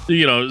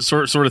 you know,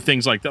 sort of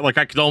things like that. Like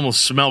I could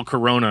almost smell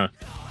Corona,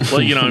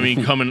 like, you know what I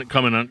mean,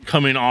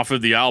 coming off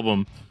of the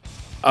album.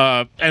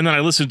 And then I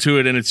listened to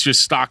it, and it's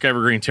just stock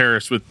Evergreen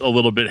Terrace with a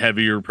little bit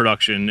heavier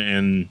production.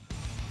 And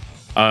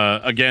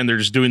again, they're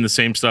just doing the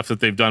same stuff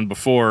that they've done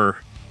before,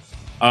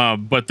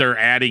 but they're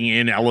adding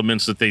in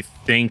elements that they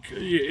think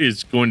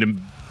is going to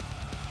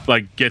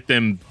like get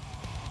them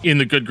in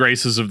the good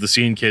graces of the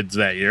scene kids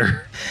that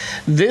year.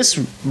 This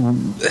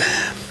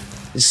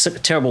is a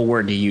terrible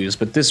word to use,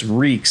 but this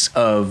reeks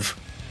of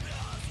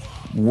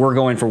we're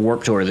going for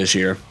Warped Tour this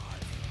year.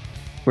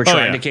 We're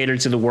trying to cater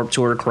to the Warped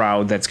Tour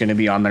crowd that's going to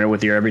be on there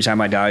with your Every Time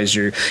I Dies,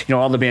 your, you know,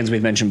 all the bands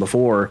we've mentioned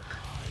before.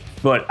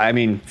 But I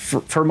mean,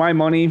 for my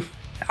money,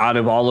 out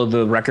of all of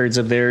the records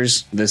of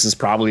theirs, this is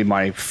probably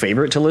my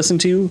favorite to listen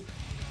to,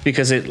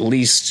 because at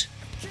least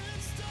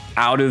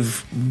out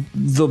of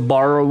the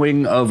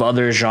borrowing of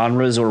other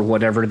genres or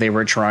whatever they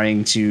were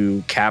trying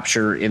to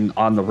capture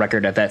on the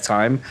record at that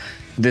time,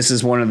 this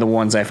is one of the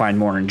ones I find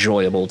more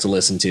enjoyable to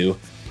listen to.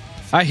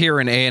 I hear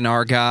an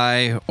A&R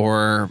guy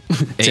or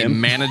a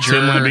manager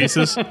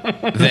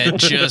that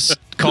just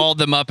called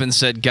them up and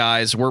said,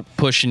 guys, we're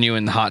pushing you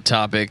in Hot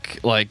Topic.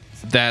 Like,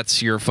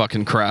 that's your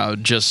fucking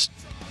crowd. Just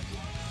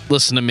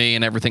listen to me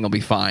and everything will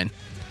be fine.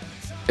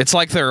 It's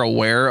like they're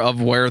aware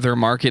of where their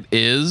market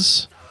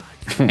is.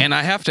 And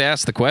I have to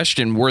ask the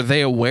question, were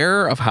they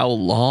aware of how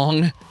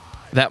long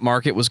that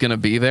market was going to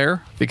be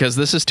there? Because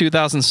this is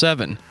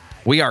 2007.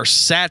 We are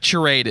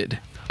saturated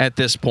at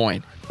this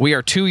point. We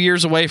are 2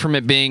 years away from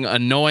it being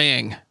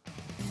annoying.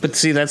 But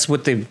see, that's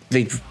what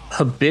they've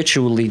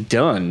habitually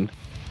done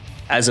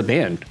as a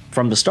band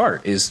from the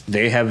start, is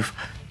they have,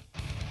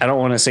 I don't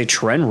want to say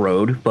trend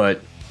road,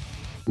 but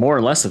more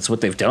or less that's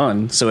what they've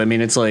done. So, I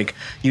mean, it's like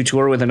you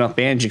tour with enough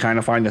bands, you kind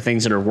of find the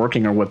things that are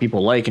working or what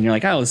people like, and you're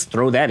like, oh, let's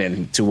throw that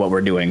into what we're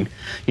doing.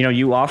 You know,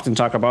 you often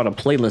talk about a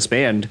playlist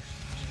band.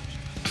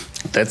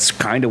 That's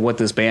kind of what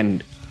this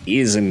band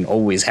is and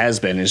always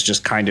has been, is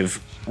just kind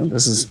of, oh,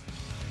 this is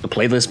the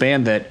playlist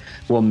band that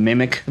will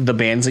mimic the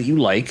bands that you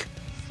like,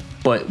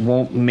 but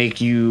won't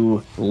make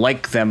you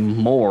like them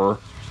more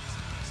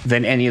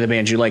than any of the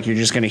bands you like. You're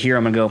just going to hear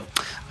them and go,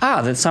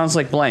 that sounds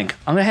like blank.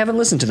 I haven't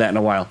listened to that in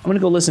a while. I'm going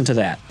to go listen to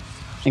that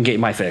and get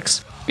my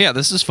fix. Yeah,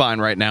 this is fine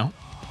right now.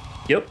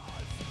 Yep.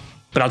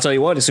 But I'll tell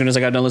you what, as soon as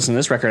I got done listening to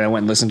this record, I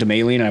went and listened to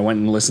Maylene. I went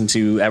and listened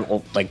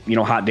to, like, you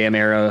know, Hot Damn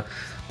era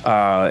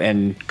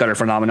and Gutter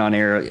Phenomenon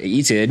era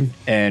ETID,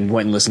 and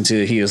went and listened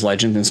to He Is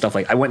Legend and stuff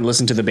like. I went and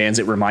listened to the bands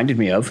it reminded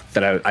me of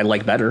that I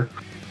like better.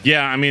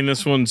 Yeah, I mean,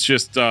 this one's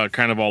just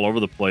kind of all over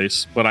the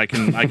place, but I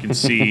can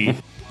see,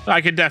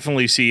 I could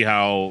definitely see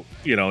how,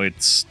 you know,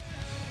 it's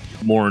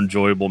more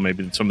enjoyable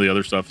maybe than some of the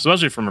other stuff,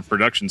 especially from a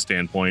production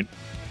standpoint.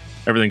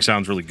 Everything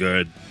sounds really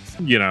good,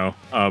 you know,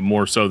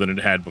 more so than it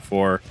had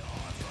before.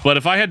 But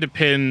if I had to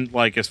pin,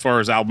 like, as far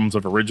as albums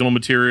of original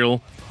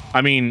material,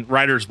 I mean,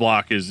 Writer's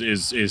Block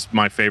is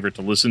my favorite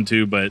to listen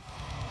to, but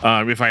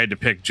if I had to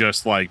pick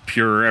just like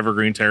pure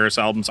Evergreen Terrace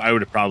albums, I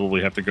would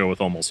probably have to go with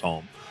Almost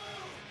Home.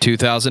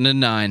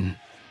 2009.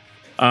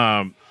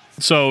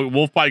 So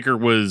Wolf Biker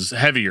was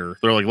heavier.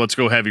 They're like, let's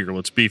go heavier.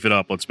 Let's beef it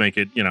up. Let's make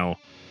it, you know,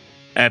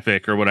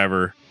 epic or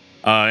whatever.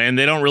 And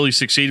they don't really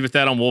succeed with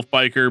that on Wolf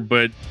Biker,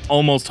 but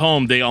Almost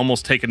Home, they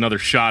almost take another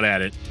shot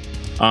at it.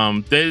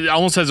 They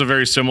almost has a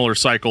very similar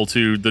cycle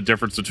to the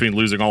difference between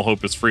Losing All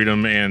Hope is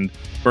Freedom and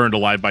Burned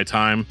Alive by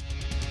Time.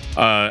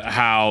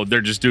 How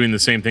they're just doing the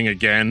same thing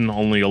again,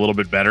 only a little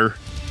bit better.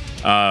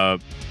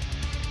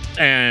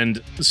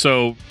 And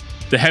so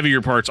the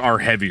heavier parts are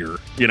heavier.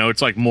 You know,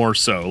 it's like more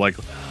so. Like,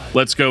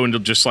 let's go into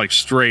just like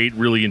straight,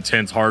 really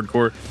intense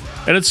hardcore.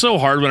 And it's so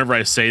hard whenever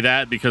I say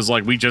that, because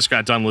like we just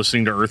got done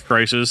listening to Earth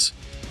Crisis,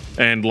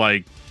 and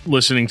like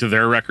listening to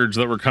their records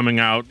that were coming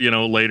out,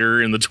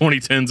 later in the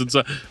 2010s and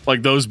stuff,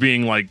 like those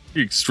being like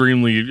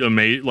extremely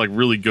amazing, like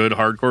really good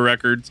hardcore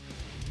records.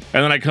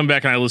 And then I come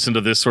back and I listen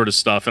to this sort of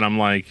stuff and I'm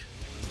like,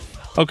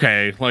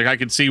 okay, like I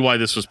could see why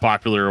this was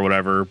popular or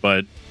whatever,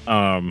 but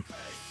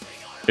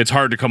it's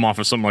hard to come off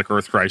of something like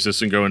Earth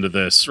Crisis and go into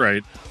this,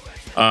 right?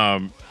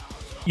 Probably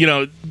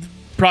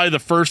the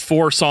first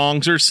 4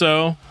 songs or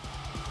so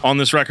on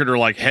this record are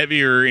like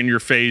heavier in your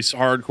face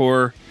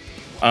hardcore.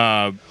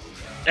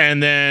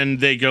 And then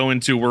they go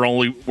into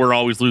We're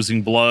Always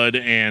Losing Blood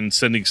and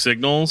Sending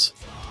Signals.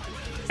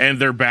 And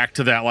they're back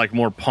to that like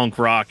more punk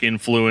rock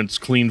influence,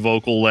 clean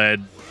vocal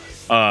led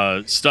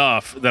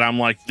stuff that I'm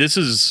like, this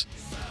is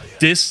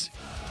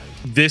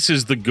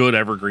the good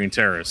Evergreen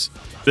Terrace.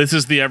 This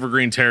is the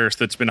Evergreen Terrace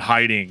that's been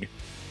hiding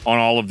on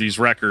all of these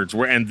records,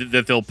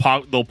 that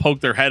they'll poke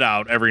their head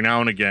out every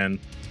now and again.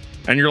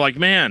 And you're like,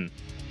 man,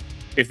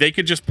 if they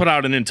could just put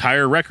out an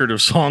entire record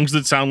of songs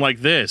that sound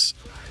like this,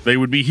 they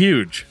would be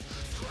huge.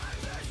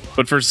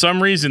 But for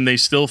some reason, they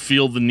still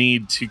feel the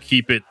need to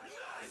keep it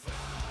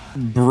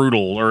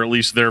brutal, or at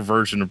least their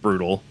version of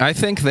brutal. I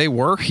think they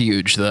were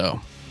huge,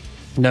 though.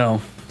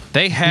 No.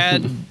 They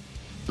had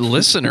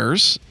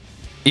listeners,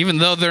 even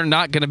though they're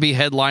not going to be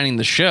headlining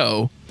the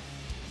show,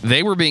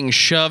 they were being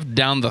shoved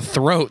down the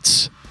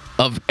throats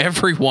of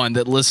everyone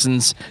that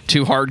listens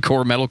to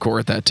hardcore metalcore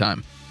at that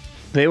time.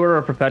 They were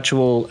a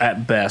perpetual,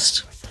 at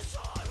best,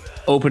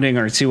 opening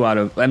or 2 out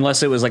of,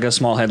 unless it was like a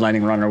small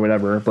headlining run or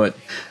whatever. But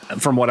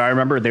from what I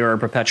remember, they were a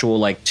perpetual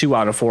like 2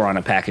 out of 4 on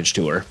a package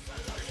tour.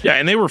 Yeah,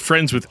 and they were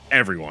friends with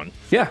everyone.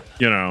 Yeah.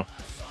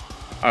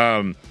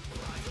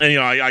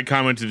 I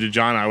commented to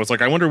John, I was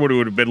like, I wonder what it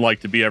would have been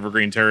like to be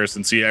Evergreen Terrace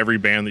and see every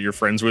band that you're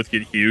friends with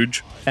get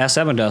huge. Ask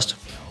Seven Dust.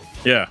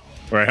 Yeah.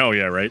 Right. Hell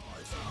yeah, right.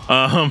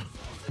 But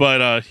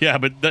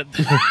that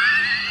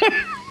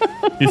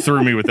you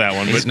threw me with that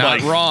one. He's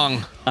not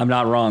wrong. I'm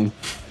not wrong.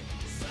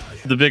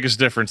 The biggest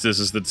difference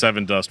is that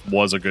Seven Dust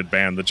was a good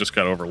band that just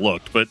got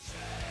overlooked, but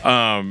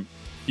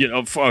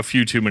a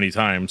few too many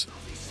times.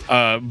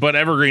 But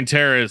Evergreen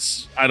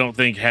Terrace, I don't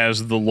think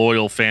has the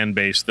loyal fan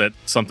base that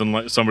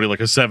somebody like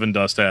a Seven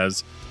Dust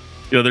has.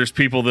 There's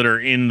people that are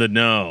in the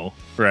know,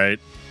 right?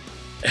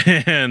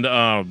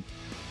 And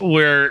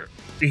where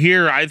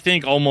here, I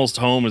think Almost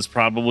Home is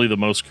probably the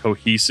most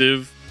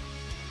cohesive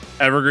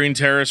Evergreen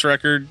Terrace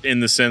record,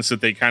 in the sense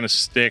that they kind of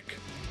stick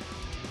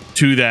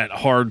to that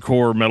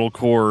hardcore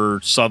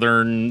metalcore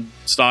southern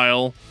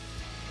style,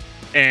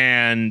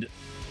 and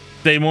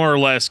they more or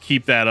less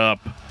keep that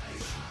up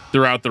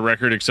throughout the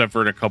record, except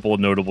for in a couple of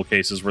notable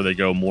cases where they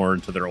go more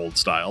into their old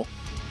style.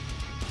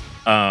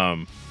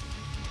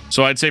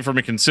 So I'd say from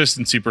a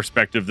consistency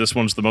perspective, this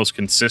one's the most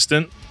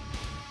consistent,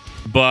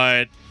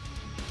 but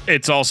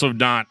it's also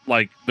not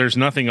like there's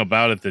nothing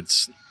about it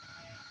that's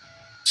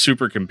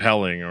super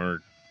compelling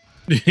or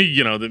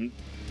that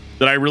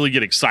I really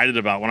get excited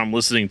about when I'm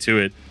listening to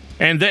it.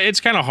 And it's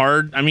kind of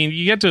hard. I mean,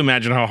 you get to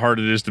imagine how hard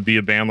it is to be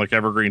a band like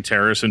Evergreen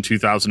Terrace in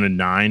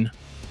 2009,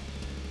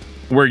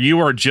 where you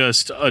are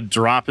just a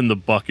drop in the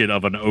bucket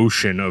of an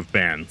ocean of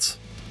bands,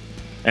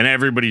 and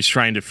everybody's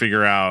trying to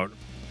figure out.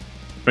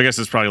 I guess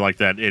it's probably like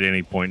that at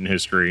any point in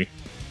history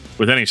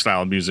with any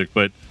style of music,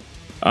 but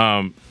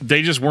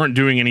they just weren't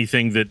doing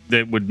anything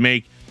that would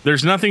make.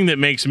 There's nothing that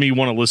makes me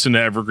want to listen to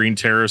Evergreen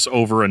Terrace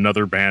over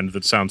another band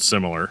that sounds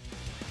similar.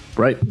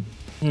 Right.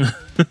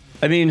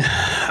 I mean,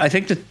 I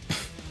think that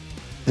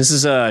this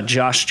is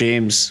Josh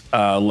James,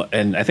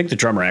 and I think the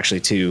drummer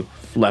actually too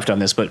left on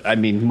this, but I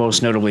mean,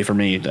 most notably for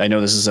me, I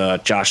know this is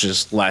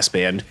Josh's last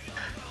band,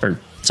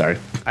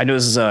 I know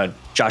this is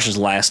Josh's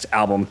last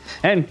album.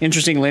 And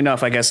interestingly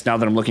enough, I guess now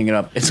that I'm looking it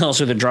up, it's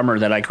also the drummer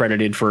that I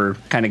credited for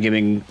kind of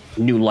giving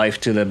new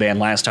life to the band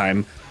last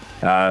time.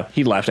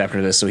 He left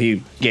after this, so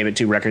he gave it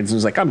 2 records and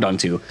was like, I'm done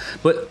too.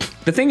 But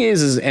the thing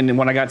is, and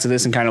when I got to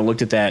this and kind of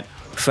looked at that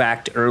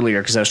fact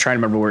earlier, because I was trying to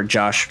remember where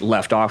Josh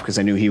left off, because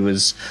I knew he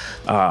was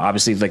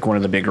obviously like one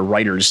of the bigger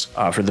writers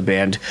for the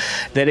band,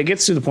 that it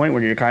gets to the point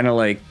where you're kind of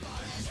like,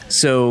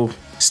 so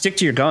Stick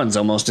to Your Guns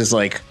almost is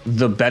like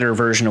the better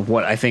version of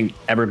what I think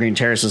Evergreen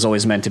Terrace was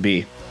always meant to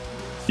be.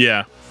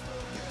 Yeah.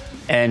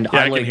 And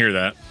I can hear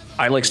that.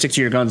 I like Stick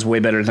to Your Guns way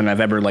better than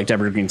I've ever liked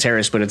Evergreen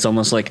Terrace, but it's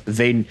almost like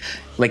they,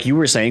 like you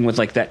were saying, with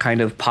like that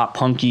kind of pop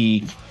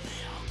punky,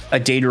 A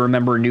Day to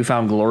Remember,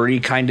 Newfound Glory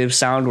kind of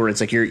sound, where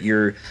it's like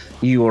you're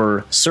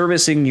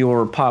servicing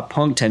your pop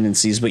punk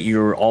tendencies, but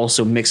you're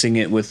also mixing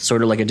it with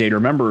sort of like A Day to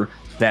Remember,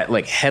 that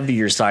like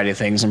heavier side of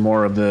things and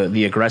more of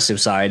the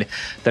aggressive side.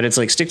 That it's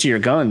like Stick to Your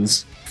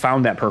Guns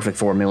found that perfect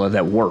formula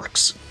that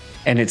works,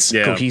 and it's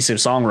cohesive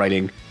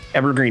songwriting.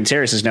 Evergreen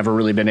Terrace has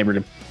never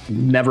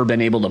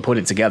been able to put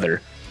it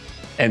together.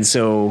 And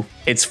so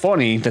it's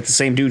funny that the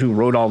same dude who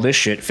wrote all this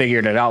shit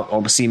figured it out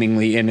almost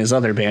seemingly in his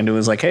other band, who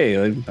was like,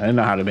 hey, I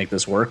know how to make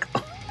this work.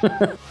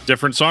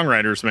 Different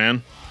songwriters,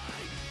 man.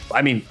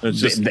 I mean,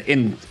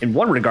 in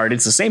one regard,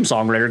 it's the same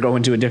songwriter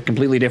going to a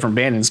completely different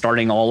band and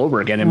starting all over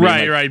again. And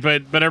right.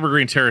 But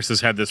Evergreen Terrace has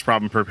had this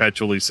problem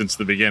perpetually since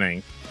the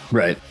beginning.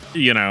 Right.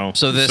 You know,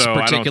 So this I don't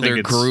think particular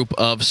it's- group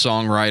of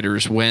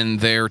songwriters, when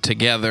they're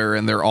together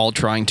and they're all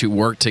trying to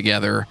work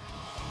together,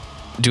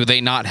 do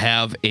they not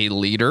have a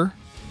leader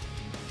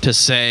to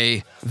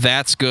say,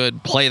 that's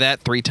good, play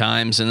that 3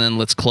 times, and then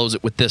let's close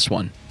it with this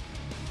one?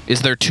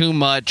 Is there too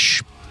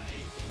much...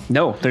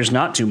 No, there's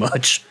not too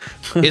much.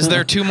 Is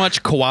there too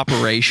much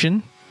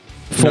cooperation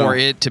for No.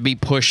 it to be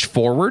pushed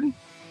forward?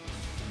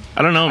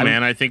 I don't know,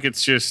 man. I think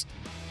it's just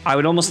I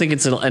would almost think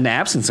it's an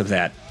absence of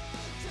that.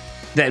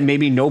 That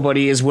maybe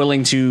nobody is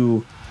willing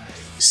to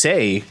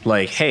say,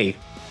 like, hey,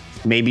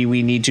 maybe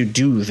we need to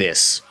do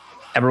this.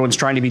 Everyone's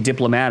trying to be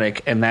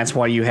diplomatic, and that's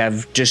why you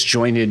have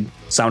disjointed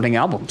sounding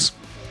albums.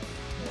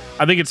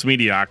 I think it's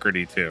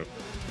mediocrity too.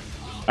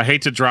 I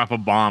hate to drop a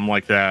bomb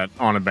like that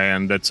on a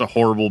band. That's a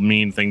horrible,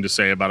 mean thing to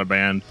say about a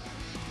band.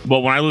 But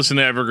when I listen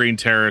to Evergreen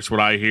Terrace, what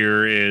I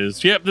hear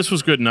is, yep, this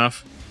was good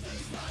enough.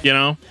 You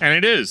know? And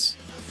it is.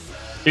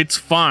 It's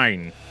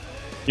fine.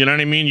 You know what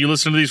I mean? You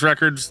listen to these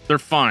records, they're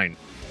fine.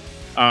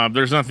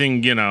 There's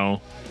nothing, you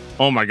know,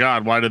 oh my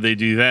God, why did they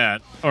do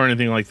that? Or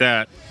anything like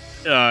that.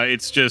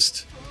 It's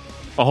just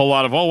a whole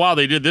lot of, oh wow,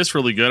 they did this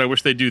really good. I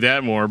wish they'd do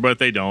that more, but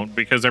they don't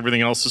because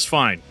everything else is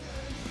fine.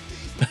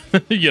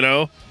 You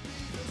know?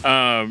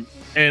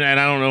 And I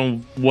don't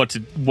know what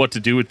to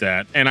do with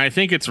that. And I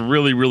think it's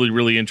really, really,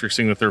 really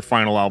interesting that their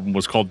final album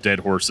was called Dead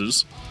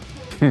Horses.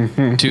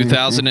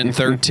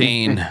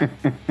 2013.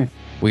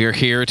 We are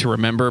here to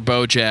remember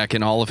Bojack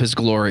in all of his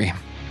glory.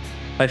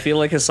 I feel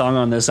like a song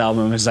on this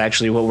album is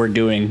actually what we're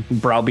doing,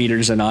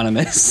 Browbeaters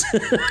Anonymous.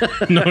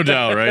 No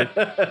doubt, right?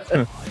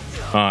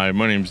 Hi,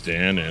 my name's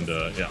Dan, and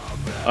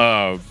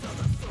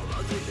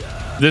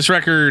this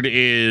record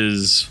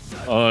is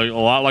a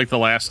lot like the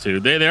last two.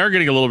 They are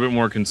getting a little bit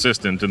more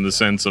consistent in the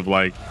sense of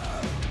like,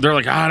 they're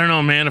like, I don't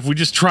know, man, if we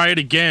just try it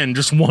again,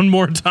 just one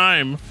more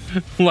time,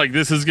 like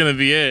this is gonna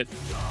be it.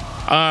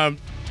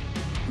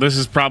 This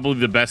is probably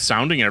the best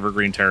sounding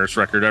Evergreen Terrace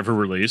record ever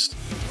released.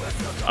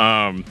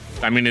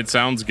 I mean, it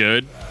sounds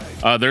good.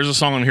 There's a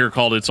song on here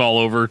called It's All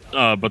Over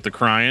But the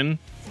Crying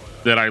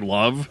that I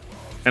love.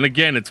 And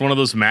again, it's one of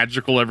those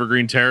magical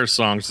Evergreen Terrace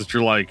songs that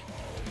you're like,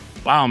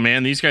 wow,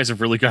 man, these guys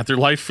have really got their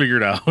life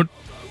figured out.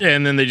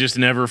 And then they just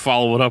never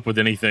follow it up with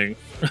anything.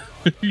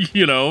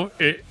 You know,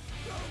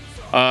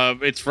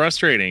 it's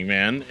frustrating,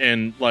 man.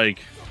 And like,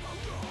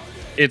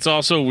 it's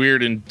also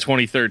weird in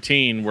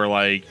 2013 where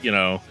like, you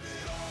know,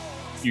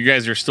 you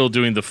guys are still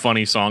doing the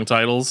funny song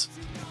titles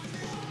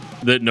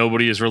that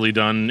nobody has really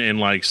done in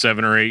like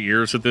 7 or 8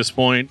 years at this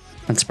point.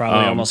 That's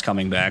probably almost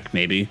coming back,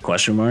 maybe,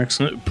 question marks.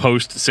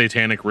 Post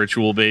satanic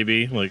ritual,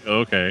 baby. Like,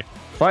 okay.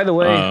 By the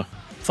way,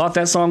 thought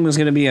that song was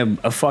going to be a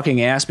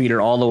fucking ass beater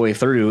all the way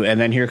through,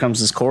 and then here comes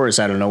this chorus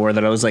out of nowhere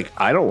that I was like,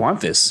 I don't want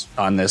this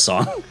on this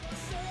song.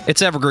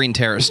 It's Evergreen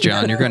Terrace,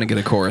 John. You're going to get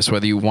a chorus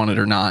whether you want it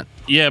or not.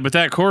 Yeah, but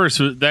that chorus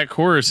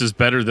is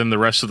better than the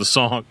rest of the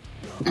song,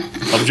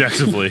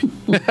 objectively.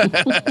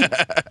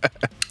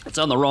 It's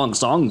on the wrong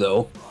song,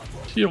 though.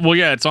 Yeah, well,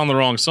 yeah, it's on the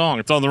wrong song.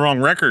 It's on the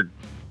wrong record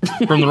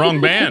from the wrong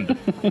band.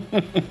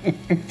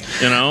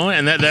 You know,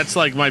 and that's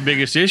like my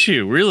biggest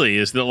issue, really,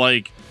 is that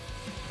like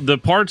the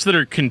parts that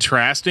are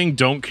contrasting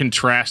don't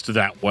contrast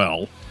that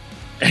well,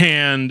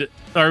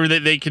 or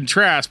they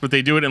contrast, but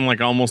they do it in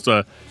like almost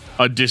a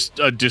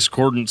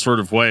discordant sort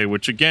of way,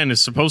 which again is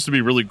supposed to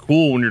be really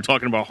cool when you're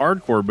talking about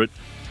hardcore, but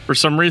for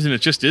some reason it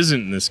just isn't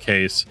in this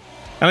case.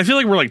 And I feel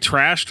like we're like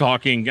trash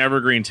talking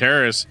Evergreen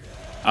Terrace.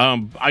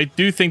 I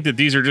do think that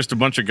these are just a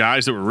bunch of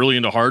guys that were really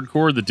into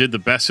hardcore that did the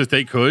best that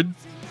they could,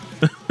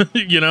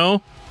 you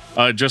know,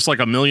 just like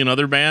a million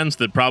other bands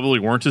that probably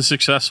weren't as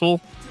successful.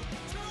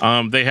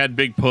 They had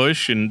Big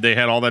Push and they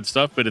had all that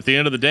stuff. But at the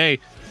end of the day,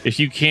 if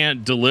you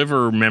can't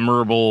deliver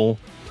memorable,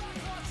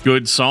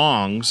 good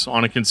songs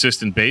on a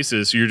consistent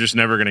basis, you're just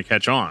never going to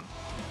catch on.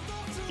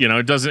 You know,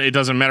 it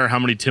doesn't matter how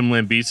many Tim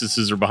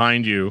Lambesis are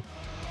behind you.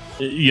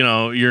 You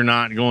know, you're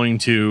not going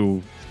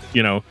to,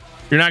 you know,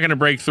 you're not going to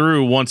break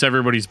through once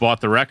everybody's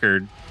bought the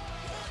record.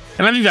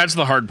 And I think that's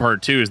the hard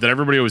part, too, is that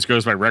everybody always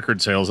goes by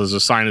record sales as a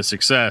sign of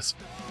success.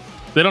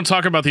 They don't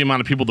talk about the amount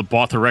of people that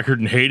bought the record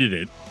and hated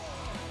it.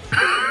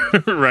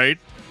 Right?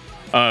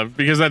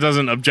 Because that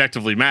doesn't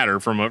objectively matter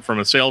from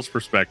a sales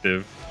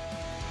perspective.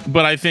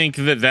 But I think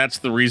that that's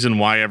the reason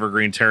why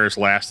Evergreen Terrace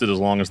lasted as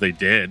long as they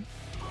did.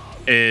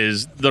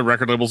 Is the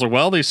record labels are,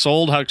 well, they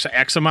sold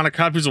X amount of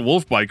copies of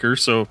Wolf Biker,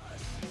 so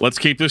let's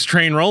keep this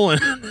train rolling.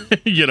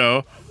 You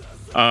know?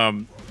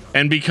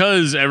 And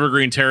because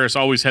Evergreen Terrace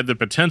always had the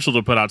potential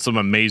to put out some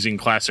amazing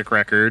classic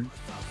record,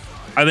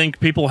 I think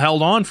people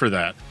held on for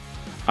that.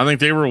 I think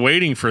they were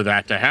waiting for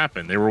that to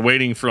happen. They were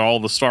waiting for all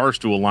the stars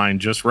to align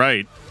just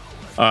right,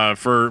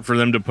 for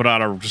them to put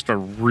out a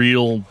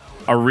real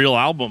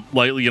album,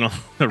 like, you know,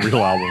 a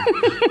real album.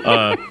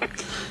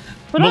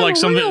 But like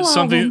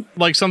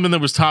something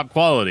that was top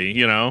quality,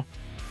 you know.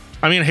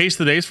 I mean, Haste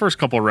the Day's first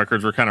couple of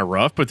records were kind of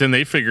rough, but then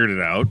they figured it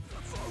out.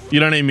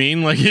 You know what I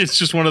mean? Like, it's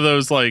just one of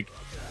those like.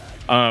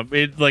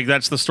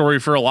 That's the story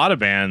for a lot of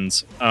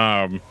bands.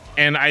 And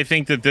I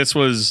think that this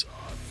was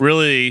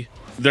really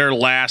their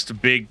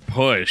last big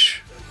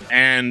push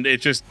And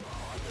it just,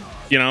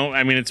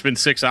 I mean, it's been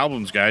 6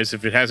 albums, guys.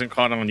 If it hasn't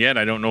caught on yet,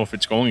 I don't know if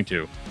it's going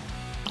to.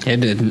 It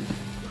didn't.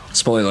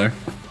 Spoiler.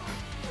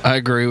 I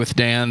agree with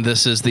Dan.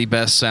 This is the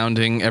best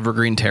sounding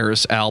Evergreen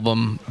Terrace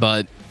album,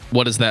 but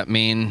what does that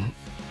mean?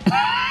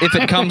 If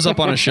it comes up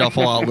on a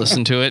shuffle, I'll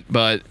listen to it,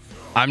 but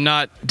I'm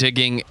not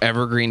digging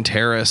Evergreen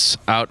Terrace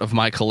out of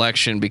my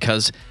collection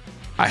because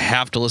I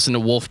have to listen to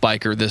Wolf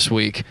Biker this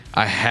week.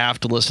 I have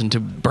to listen to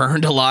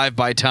Burned Alive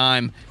by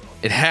Time.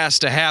 It has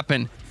to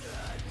happen.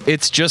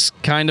 It's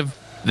just kind of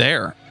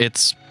there.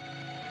 It's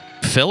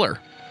filler.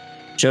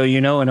 Joe,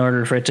 in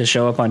order for it to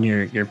show up on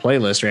your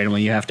playlist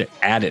randomly, you have to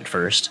add it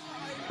first.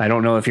 I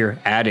don't know if you're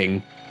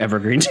adding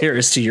Evergreen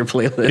Terrace to your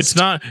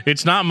playlist.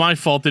 It's not my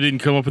fault they didn't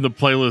come up in the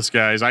playlist,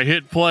 guys. I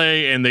hit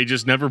play and they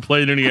just never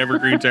played any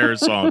Evergreen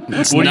Terrace song.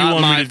 It's what not do you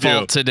want my me to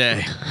fault do?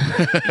 Today.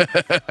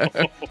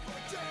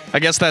 I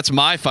guess that's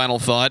my final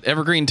thought.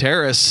 Evergreen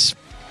Terrace,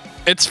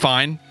 it's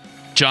fine.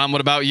 John, what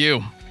about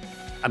you?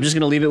 I'm just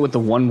going to leave it with the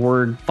one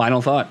word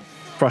final thought.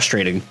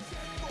 Frustrating.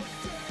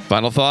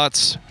 Final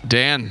thoughts,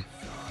 Dan.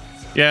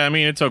 Yeah, I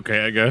mean, it's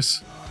okay, I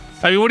guess.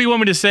 I mean, what do you want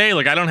me to say?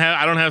 Like, I don't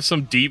have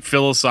some deep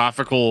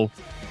philosophical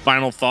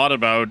final thought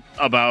about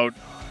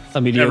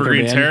A mediocre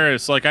Evergreen band.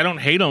 Terrace. Like, I don't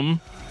hate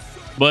them,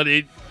 but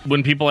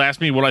when people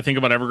ask me what I think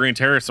about Evergreen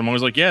Terrace, I'm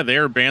always like, yeah,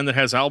 they're a band that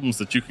has albums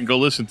that you can go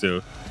listen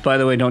to. By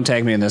the way, don't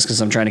tag me in this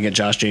because I'm trying to get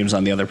Josh James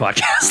on the other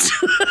podcast.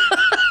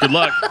 Good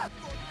luck.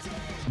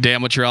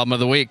 Dan, what's your album of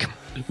the week?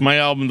 My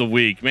album of the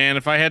week, man.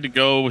 If I had to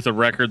go with a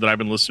record that I've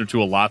been listening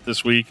to a lot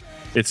this week,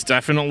 it's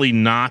definitely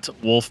not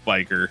Wolf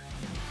Biker.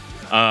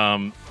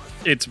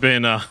 It's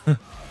been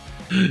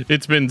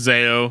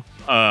Zao,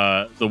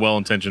 the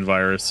Well-Intentioned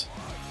Virus.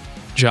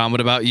 John,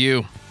 what about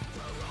you?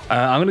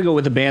 I'm going to go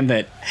with a band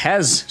that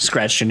has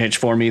scratched an itch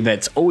for me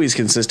that's always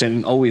consistent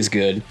and always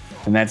good,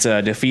 and that's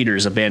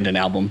Defeater's Abandoned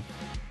album.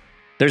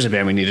 There's a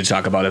band we need to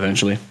talk about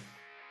eventually.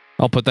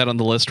 I'll put that on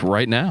the list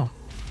right now.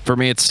 For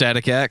me, it's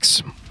Static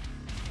X,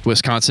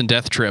 Wisconsin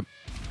Death Trip.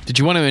 Did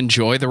you want to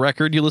enjoy the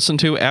record you listened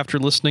to after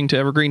listening to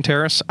Evergreen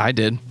Terrace? I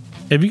did.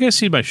 Have you guys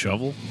seen my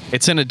shovel?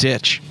 It's in a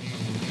ditch.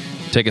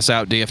 Take us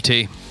out,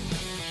 DFT.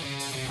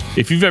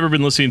 If you've ever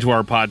been listening to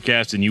our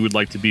podcast and you would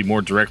like to be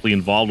more directly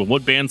involved with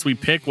what bands we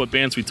pick, what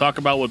bands we talk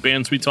about, what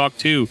bands we talk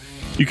to,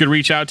 you can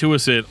reach out to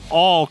us at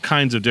all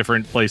kinds of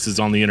different places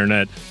on the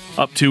internet,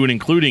 up to and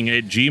including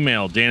at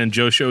Gmail,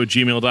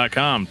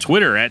 danandjoeshow@gmail.com,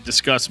 Twitter at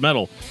Discuss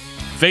Metal,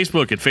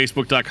 Facebook at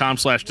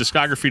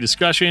facebook.com/discography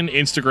discussion,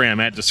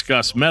 Instagram at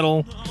Discuss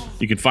Metal.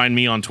 You can find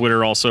me on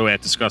Twitter also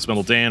at Discuss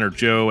Metal Dan or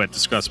Joe at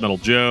Discuss Metal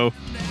Joe.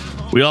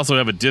 We also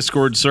have a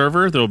Discord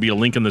server. There will be a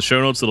link in the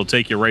show notes that'll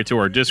take you right to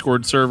our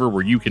Discord server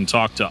where you can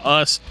talk to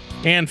us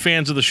and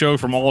fans of the show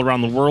from all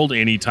around the world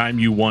anytime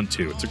you want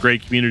to. It's a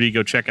great community.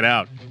 Go check it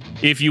out.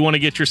 If you want to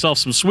get yourself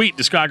some sweet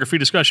Discography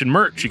Discussion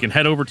merch, you can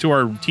head over to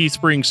our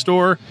Teespring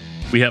store.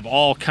 We have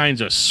all kinds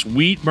of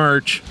sweet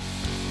merch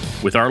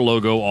with our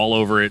logo all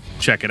over it.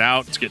 Check it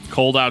out. It's getting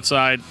cold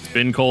outside. It's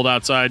been cold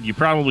outside. You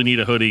probably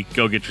need a hoodie.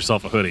 Go get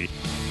yourself a hoodie.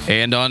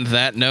 And on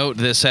that note,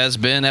 this has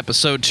been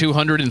episode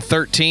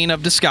 213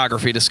 of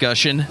Discography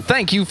Discussion.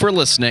 Thank you for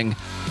listening.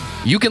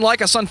 You can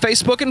like us on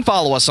Facebook and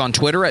follow us on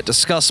Twitter at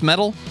Discuss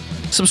Metal.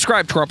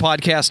 Subscribe to our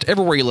podcast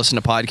everywhere you listen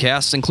to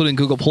podcasts, including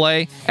Google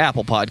Play,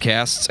 Apple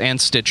Podcasts,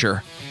 and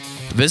Stitcher.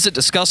 Visit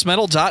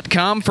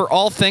DiscussMetal.com for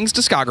all things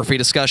discography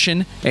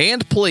discussion,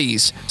 and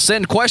please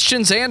send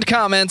questions and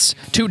comments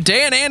to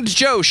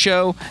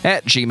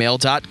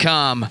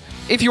danandjoeshow@gmail.com.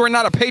 If you are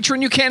not a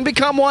patron, you can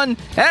become one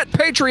at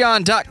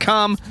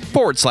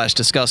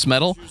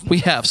patreon.com/DiscussMetal. We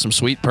have some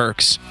sweet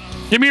perks.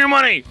 Give me your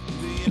money!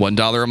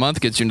 $1 a month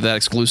gets you into that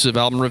exclusive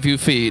album review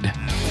feed.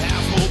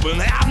 Have hope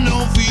and have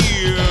no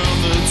fear.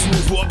 The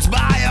truth walks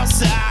by our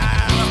side.